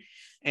Eatery,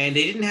 and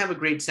they didn't have a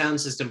great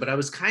sound system, but I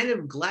was kind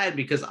of glad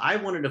because I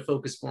wanted to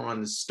focus more on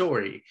the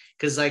story,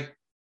 because like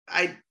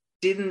I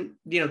didn't,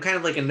 kind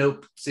of like a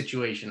Nope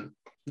situation,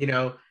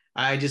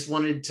 I just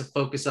wanted to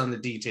focus on the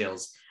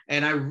details.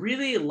 And I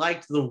really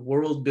liked the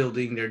world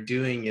building they're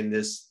doing in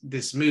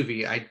this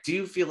movie. I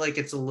do feel like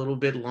it's a little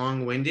bit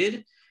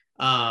long-winded.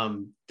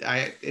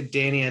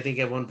 Danny, I think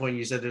at one point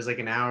you said there's like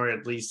an hour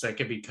at least that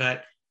could be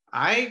cut.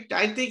 I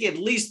think at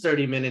least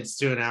 30 minutes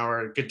to an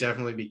hour could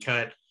definitely be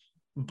cut,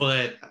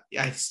 but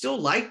I still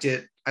liked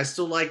it. I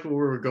still like where we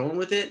were going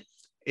with it.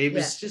 It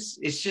was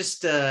it's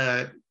just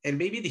and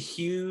maybe the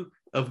hue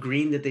of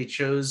green that they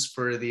chose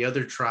for the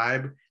other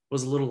tribe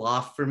was a little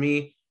off for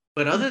me.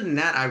 But other than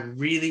that, I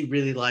really,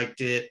 really liked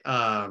it.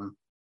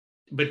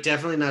 But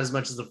definitely not as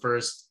much as the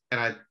first.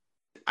 And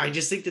I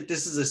just think that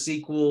this is a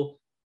sequel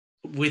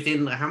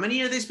within, how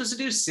many are they supposed to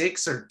do?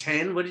 6 or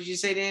 10? What did you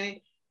say,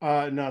 Danny?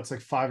 No, it's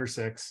like 5 or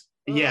 6.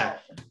 Yeah.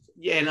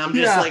 Yeah. And I'm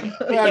just like,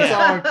 that's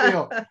how I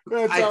feel.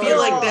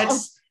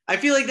 I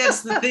feel like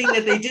that's the thing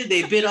that they did.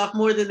 They bit off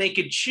more than they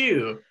could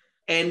chew.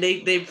 And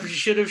they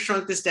should have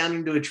shrunk this down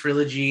into a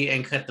trilogy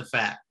and cut the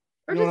fat.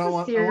 Or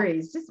just a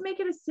series. Just make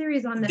it a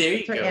series on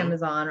Netflix or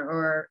Amazon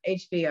or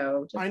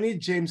HBO. I need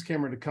James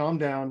Cameron to calm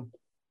down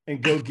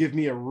and go give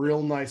me a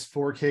real nice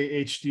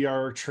 4K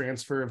HDR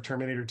transfer of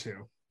Terminator 2.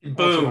 Boom.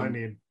 That's what I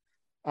need.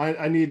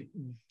 I need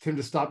him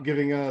to stop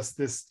giving us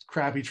this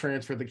crappy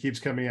transfer that keeps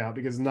coming out,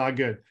 because it's not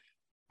good.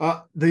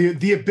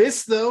 The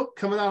Abyss, though,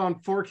 coming out on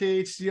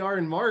 4K HDR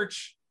in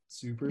March.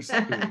 Super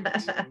sweet.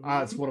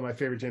 It's one of my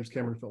favorite James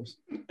Cameron films.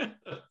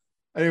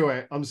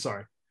 Anyway, I'm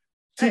sorry.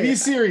 TV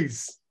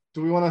series.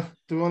 Do we want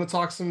to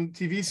talk some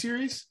TV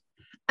series?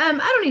 I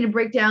don't need to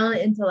break down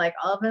into like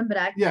all of them, but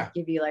I can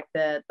give you like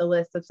the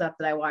list of stuff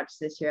that I watched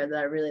this year that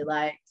I really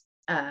liked.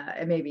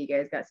 And maybe you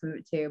guys got some of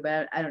it too,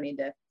 but I don't need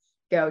to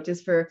go.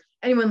 Just for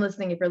anyone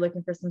listening, if you're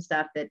looking for some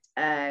stuff that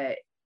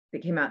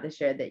came out this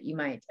year that you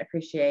might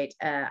appreciate,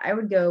 I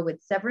would go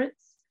with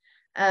Severance,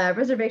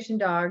 Reservation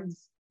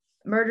Dogs,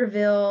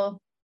 Murderville.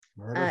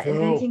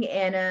 Inventing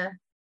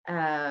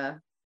Anna,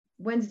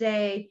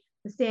 Wednesday,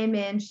 The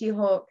Sandman,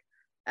 She-Hulk,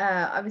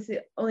 obviously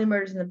Only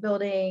Murders in the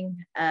Building,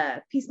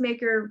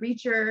 Peacemaker,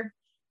 Reacher,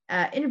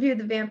 Interview with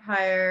the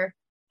Vampire,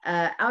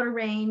 Outer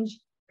Range,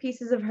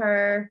 Pieces of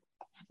Her.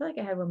 I feel like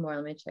I had one more.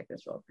 Let me check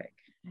this real quick.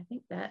 I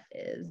think that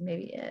is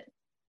maybe it.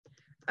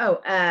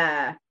 Oh,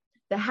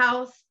 The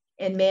House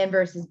and Man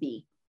vs.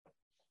 Bee.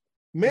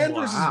 Man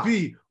vs.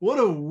 Bee. What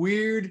a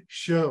weird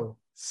show.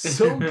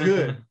 So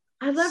good.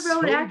 I love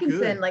Rowan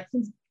Atkinson, like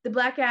since the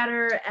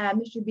Blackadder,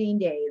 Mr. Bean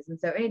days. And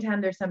so anytime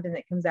there's something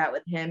that comes out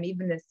with him,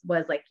 even this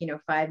was like,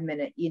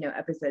 5-minute,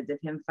 episodes of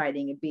him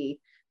fighting a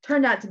bee,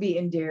 turned out to be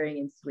endearing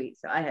and sweet.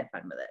 So I had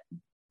fun with it.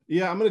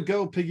 Yeah, I'm going to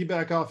go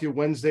piggyback off you.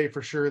 Wednesday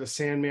for sure. The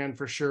Sandman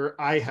for sure.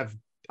 I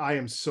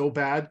am so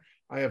bad.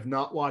 I have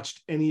not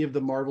watched any of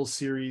the Marvel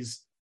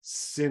series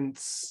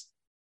since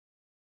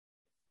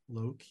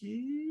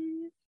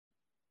Loki.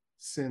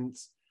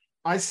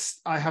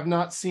 I have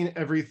not seen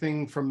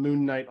everything from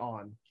Moon Knight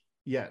on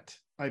yet.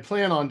 I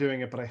plan on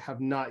doing it, but I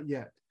have not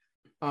yet.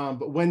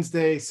 But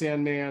Wednesday,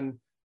 Sandman.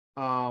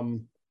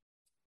 I'm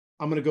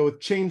gonna go with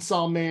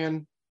Chainsaw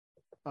Man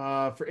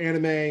for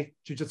anime.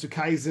 Jujutsu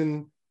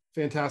Kaisen,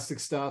 fantastic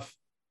stuff.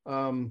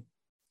 I'm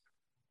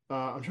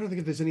trying to think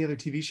if there's any other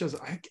TV shows.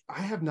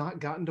 I have not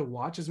gotten to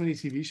watch as many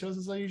TV shows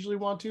as I usually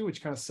want to,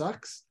 which kind of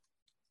sucks.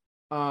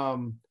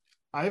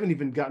 I haven't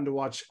even gotten to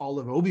watch all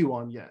of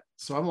Obi-Wan yet.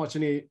 So I haven't watched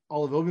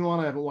all of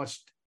Obi-Wan. I haven't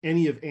watched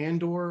any of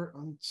Andor.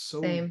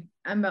 Same.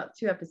 I'm about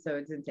 2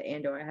 episodes into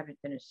Andor. I haven't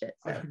finished it.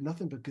 So. I've heard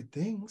nothing but good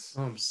things.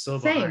 Oh, I'm so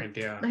behind.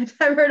 Yeah.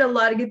 I've heard a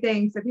lot of good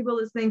things. So people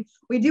listening,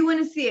 we do want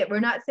to see it. We're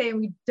not saying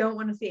we don't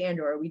want to see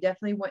Andor. We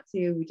definitely want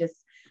to. We just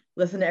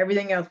listen to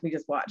everything else we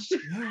just watched.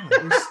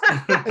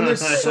 Yeah,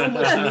 there's so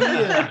much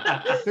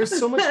media. There's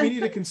so much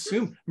media to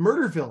consume.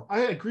 Murderville.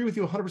 I agree with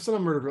you 100%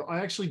 on Murderville.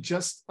 I actually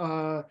just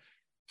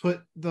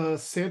put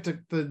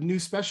the new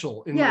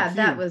special in. Yeah,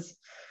 that was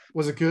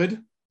it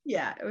good?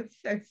 Yeah, it was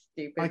so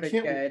stupid, but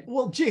good.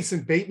 Well,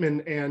 Jason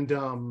Bateman and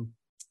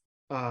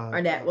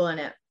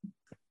Arnett.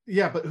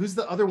 Yeah, but who's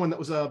the other one that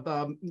was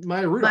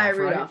Maya Rudolph? Maya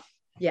Rudolph. Right?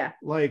 Yeah.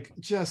 Like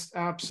just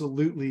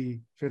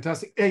absolutely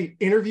fantastic. Hey,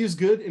 Interview's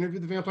good.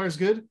 Interview with the Vampire is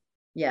good.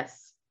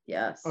 Yes.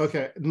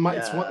 Okay.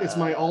 It's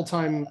my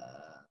all-time.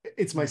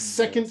 It's my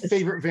second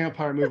favorite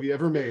vampire movie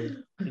ever made.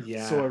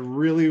 Yeah. So I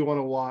really want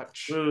to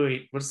watch.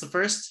 Wait, what's the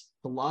first?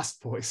 The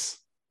Lost Boys.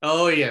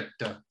 Oh yeah,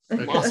 duh.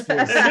 Okay. Lost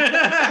Boys.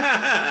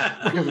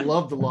 I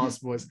love the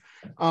Lost Boys.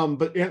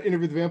 But Interview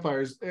with the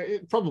Vampires,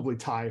 it probably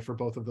tie for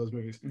both of those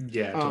movies.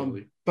 Yeah,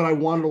 totally. But I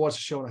wanted to watch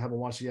the show and I haven't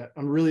watched it yet.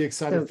 I'm really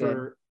excited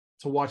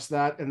to watch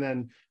that. And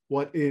then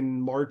what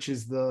in March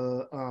is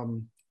the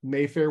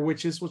Mayfair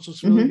Witches, which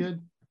was really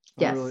good.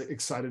 I'm really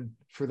excited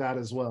for that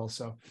as well.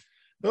 So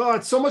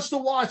it's so much to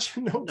watch.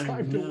 No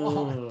time to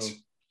watch.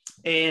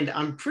 And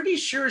I'm pretty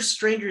sure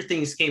Stranger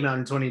Things came out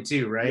in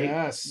 22, right?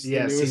 Yes.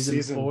 Yeah,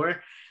 season 4.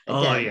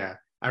 Oh yeah,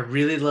 I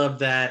really love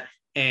that.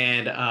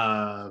 And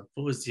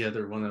what was the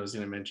other one I was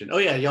going to mention? Oh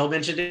yeah, y'all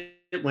mentioned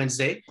it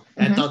Wednesday.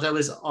 I thought that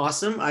was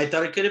awesome. I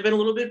thought it could have been a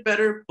little bit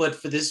better, but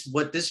for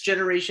what this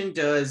generation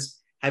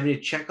does, having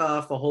to check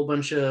off a whole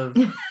bunch of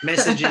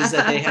messages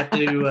that they have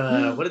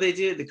to what do they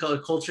do? They call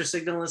it culture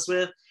signal us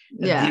with.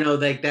 Yeah, you know,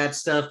 like that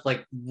stuff.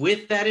 Like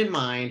with that in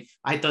mind,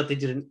 I thought they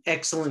did an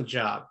excellent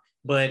job.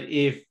 But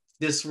if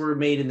this were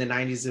made in the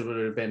 90s, it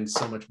would have been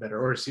so much better,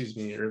 or excuse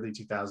me, early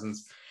 2000s.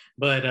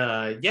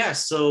 But yeah,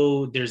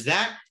 so there's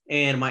that.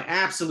 And my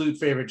absolute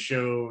favorite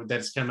show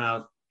that's come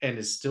out and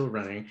is still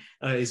running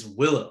is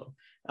Willow.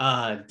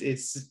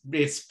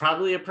 It's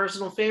probably a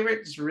personal favorite.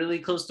 It's really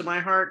close to my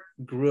heart.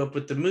 Grew up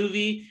with the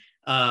movie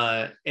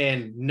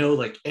and know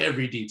like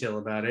every detail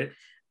about it.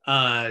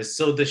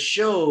 So the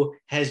show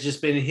has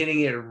just been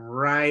hitting it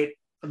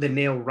the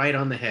nail right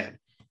on the head.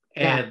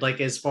 And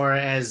like as far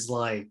as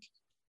like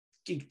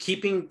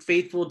keeping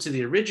faithful to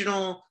the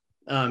original,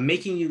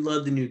 making you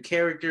love the new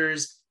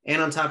characters, and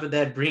on top of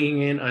that,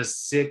 bringing in a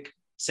sick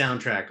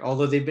soundtrack.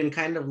 Although they've been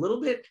kind of a little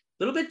bit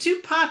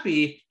too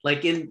poppy,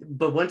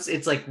 but once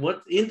it's like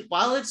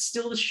while it's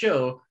still the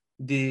show,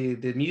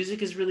 the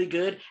music is really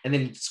good, and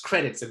then it's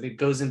credits and it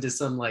goes into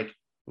some like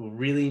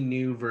really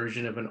new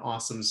version of an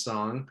awesome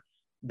song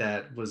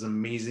that was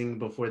amazing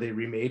before they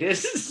remade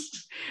it.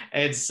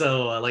 And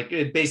so like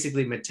it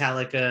basically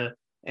Metallica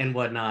and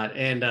whatnot.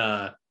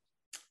 And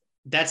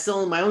that's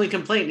my only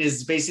complaint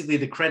is basically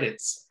the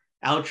credits,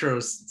 outro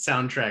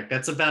soundtrack.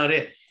 That's about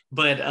it.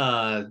 But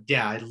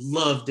yeah, I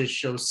love this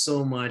show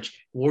so much.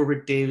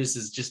 Warwick Davis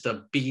is just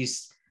a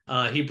beast.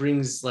 He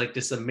brings like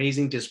this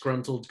amazing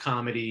disgruntled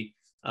comedy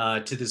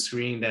to the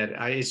screen that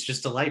it's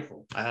just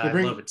delightful. I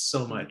love it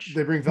so much.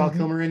 They bring Val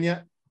Kilmer in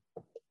yet?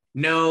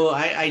 No,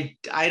 I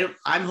don't.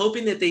 I'm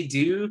hoping that they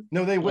do.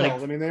 No, they will.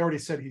 I mean, they already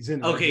said he's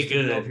in it. Okay, good.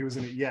 Didn't know if he was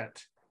in it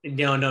yet.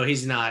 No,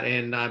 he's not.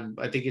 And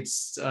I think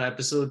it's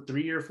episode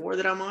 3 or 4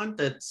 that I'm on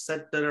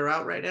that are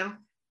out right now.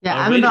 Yeah,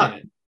 I'm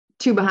about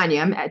 2 behind you.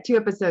 I'm at 2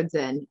 episodes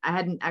in. I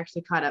hadn't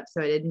actually caught up,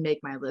 so I didn't make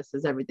my list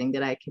as everything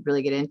that I could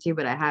really get into,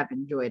 but I have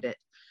enjoyed it.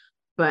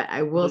 But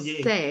I will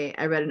say,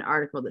 I read an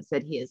article that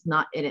said he is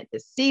not in it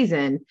this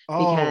season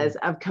because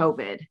of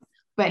COVID.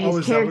 But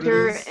his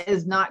character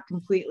is not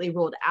completely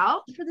ruled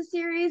out for the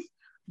series.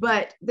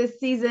 But this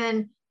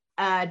season,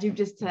 due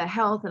just to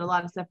health and a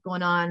lot of stuff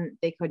going on,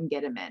 they couldn't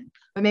get him in.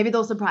 But maybe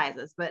they'll surprise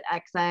us. But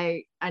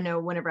I know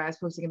whenever I was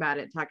posting about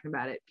it, talking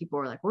about it, people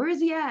were like, where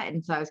is he at?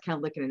 And so I was kind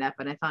of looking it up,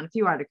 and I found a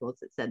few articles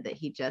that said that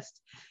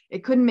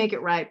it couldn't make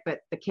it right,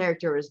 but the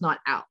character is not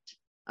out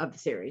of the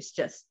series,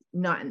 just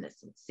not in this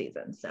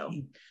season. So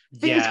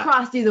fingers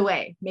crossed either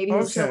way. Maybe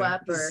he'll show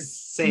up, or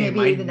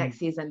maybe the next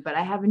season. But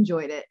I have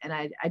enjoyed it, and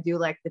I do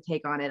like the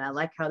take on it. I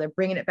like how they're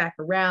bringing it back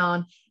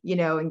around,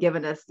 and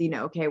giving us,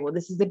 okay, well,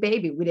 this is the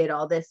baby. We did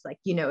all this,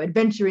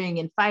 adventuring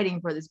and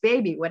fighting for this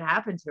baby. What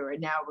happened to her?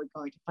 And now we're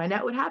going to find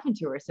out what happened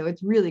to her. So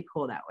it's really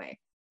cool that way.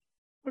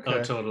 Okay.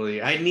 Oh,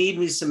 totally. I need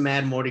me some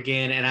Mad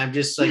Mortigan, and I'm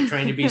just like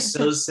trying to be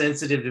so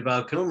sensitive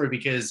about Kilmer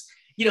because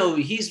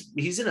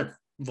he's in a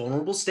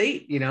vulnerable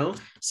state, you know?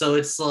 So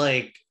it's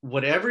like,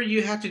 whatever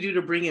you have to do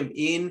to bring him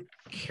in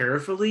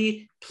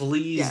carefully,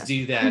 please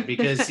do that,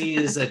 because he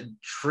is a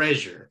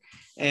treasure.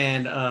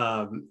 And,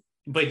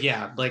 but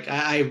yeah, like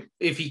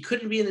if he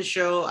couldn't be in the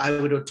show, I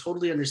would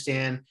totally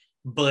understand.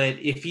 But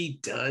if he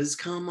does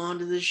come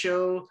onto the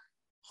show,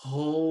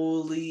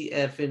 holy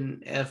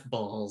effing F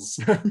balls,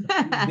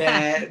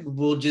 that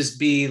will just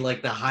be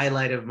like the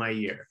highlight of my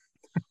year.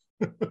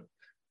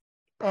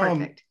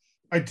 Perfect.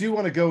 I do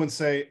want to go and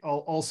say I'll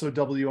also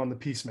W on the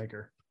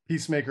Peacemaker.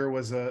 Peacemaker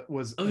was a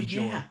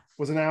joy.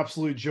 Was an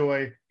absolute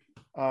joy.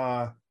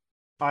 I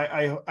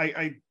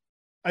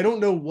don't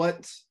know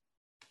what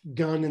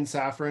Gunn and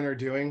Safran are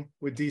doing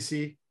with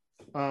DC.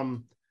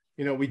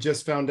 We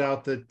just found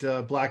out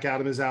that Black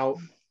Adam is out.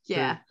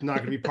 Yeah, they're not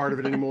going to be part of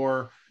it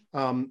anymore.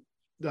 Not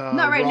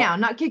right now,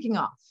 not kicking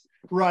off.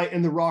 Right,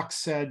 and The Rock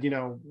said,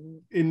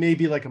 it may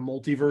be like a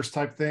multiverse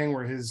type thing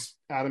where his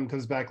Adam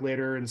comes back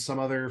later in some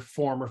other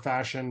form or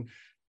fashion,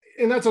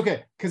 and that's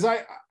okay, because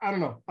I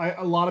don't know.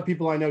 A lot of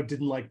people I know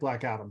didn't like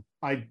Black Adam.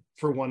 I,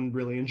 for one,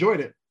 really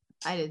enjoyed it.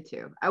 I did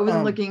too. I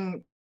wasn't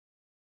looking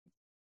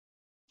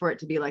for it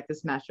to be like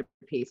this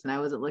masterpiece, and I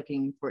wasn't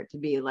looking for it to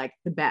be like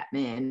the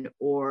Batman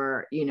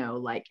or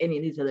like any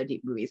of these other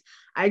deep movies.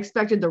 I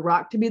expected The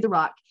Rock to be The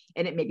Rock,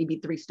 and it maybe be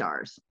 3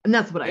 stars, and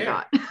that's what I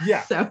got.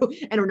 Yeah. So,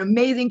 and an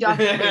amazing job.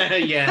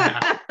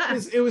 Yeah.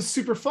 It was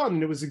super fun,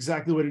 and it was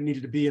exactly what it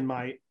needed to be in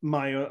my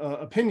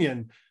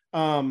opinion.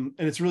 And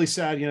it's really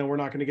sad, we're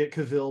not going to get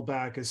Cavill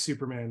back as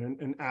Superman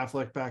and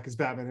Affleck back as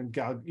Batman, and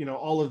God,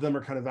 all of them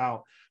are kind of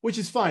out, which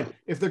is fine.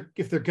 If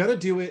they're gonna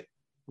do it,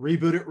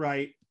 reboot it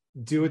right,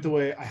 do it the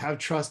way I have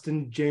trust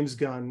in James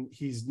Gunn.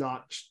 He's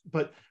not,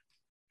 but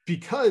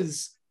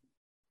because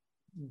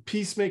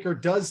Peacemaker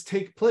does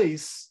take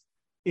place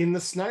in the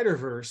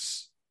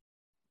Snyderverse,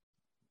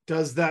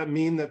 does that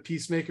mean that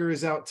Peacemaker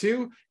is out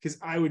too? Because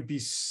I would be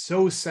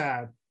so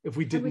sad if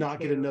we did not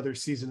get another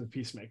season of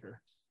Peacemaker.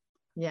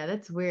 Yeah,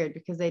 that's weird,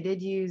 because they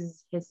did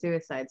use his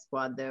Suicide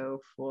Squad though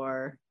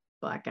for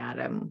Black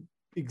Adam.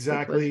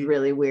 Exactly. Which was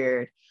really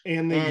weird.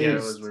 And they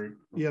used,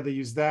 they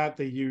used that.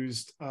 They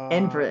used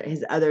and for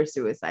his other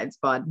Suicide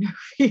Squad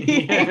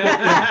movie.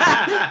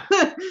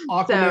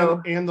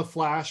 Aquaman and the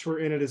Flash were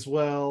in it as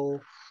well.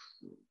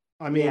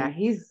 I mean, yeah,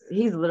 he's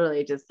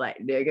literally just like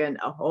digging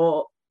a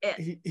hole.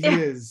 He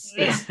is.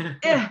 It's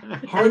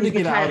hard to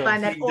get out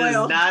of. He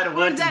does not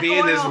want to be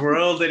in this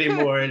world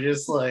anymore.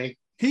 Just like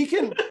he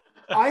can.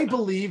 I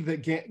believe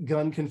that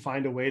Gunn can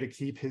find a way to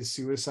keep his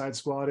Suicide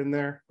Squad in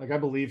there. Like, I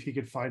believe he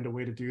could find a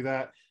way to do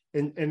that.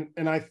 And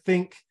I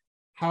think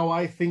how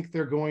I think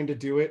they're going to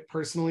do it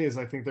personally is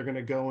I think they're going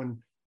to go and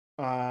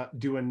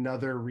do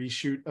another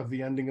reshoot of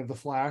the ending of The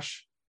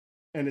Flash,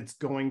 and it's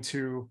going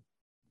to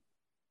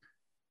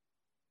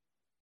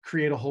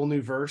create a whole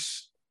new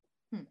verse.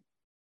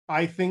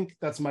 I think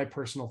that's my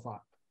personal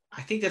thought.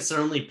 I think that's their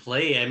only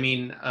play. I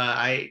mean,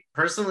 I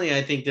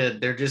think that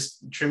they're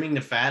just trimming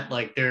the fat.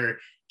 Like, they're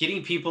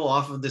getting people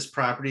off of this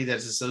property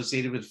that's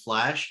associated with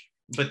Flash,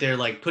 but they're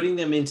like putting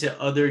them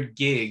into other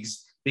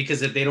gigs,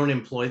 because if they don't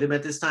employ them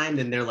at this time,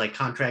 then their like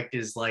contract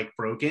is like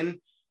broken.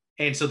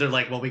 And so they're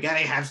like, well, we got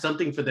to have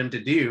something for them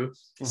to do.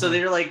 Mm-hmm. So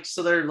they're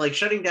like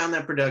shutting down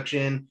that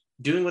production,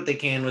 doing what they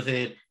can with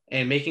it,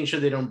 and making sure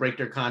they don't break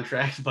their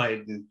contract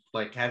by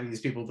like having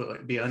these people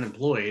be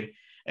unemployed.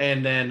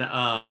 And then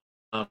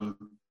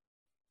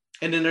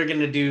they're going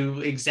to do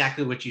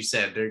exactly what you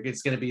said.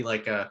 It's going to be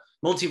like a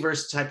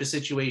multiverse type of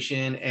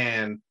situation.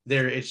 And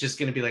it's just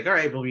going to be like, all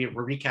right, well,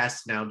 we're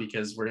recast now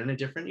because we're in a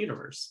different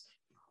universe.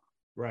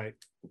 Right.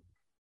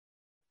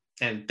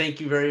 And thank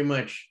you very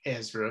much,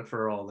 Ezra,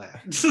 for all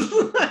that.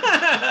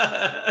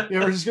 Yeah,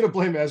 we're just going to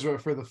blame Ezra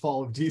for the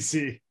fall of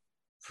DC.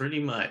 Pretty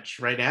much.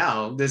 Right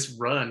now, this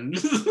run.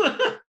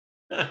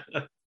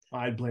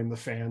 I'd blame the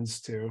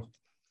fans too.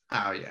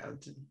 Oh, yeah.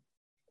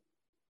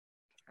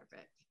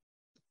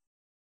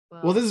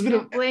 Well, this has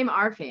been blame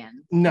our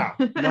fans. No,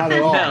 not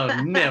at all.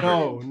 No, never.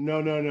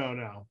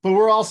 No. But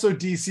we're also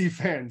DC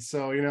fans,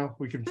 so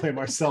we can blame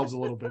ourselves a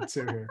little bit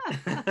too here.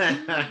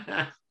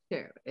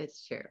 True,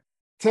 it's true.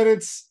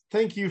 Tenants,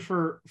 thank you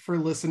for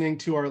listening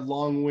to our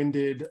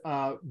long-winded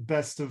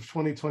best of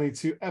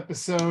 2022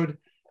 episode.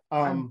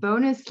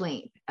 Bonus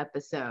length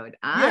episode.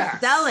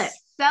 Yes. Sell it.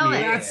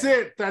 Yeah. That's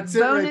it bonus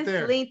right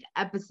there. Bonus length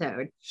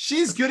episode.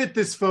 She's good at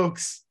this,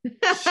 folks.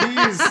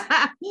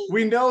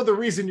 We know the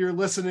reason you're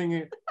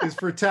listening is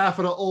for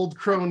Taffeta, old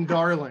crone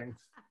darling.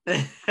 So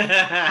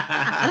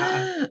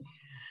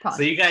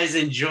you guys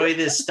enjoy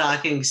this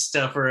stocking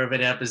stuffer of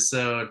an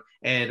episode,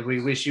 and we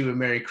wish you a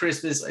Merry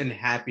Christmas and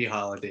Happy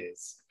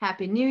Holidays.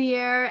 Happy New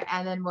Year,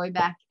 and then we'll be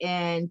back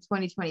in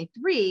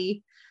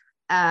 2023,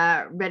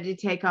 ready to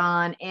take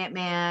on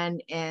Ant-Man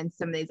and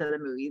some of these other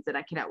movies that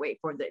I cannot wait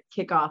for that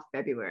kick off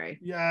February.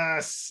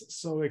 Yes,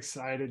 so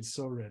excited,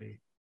 so ready.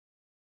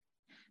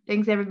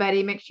 Thanks,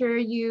 everybody. Make sure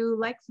you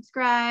like,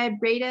 subscribe,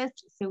 rate us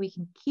so we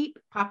can keep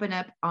popping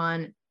up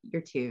on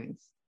your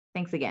tunes.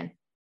 Thanks again.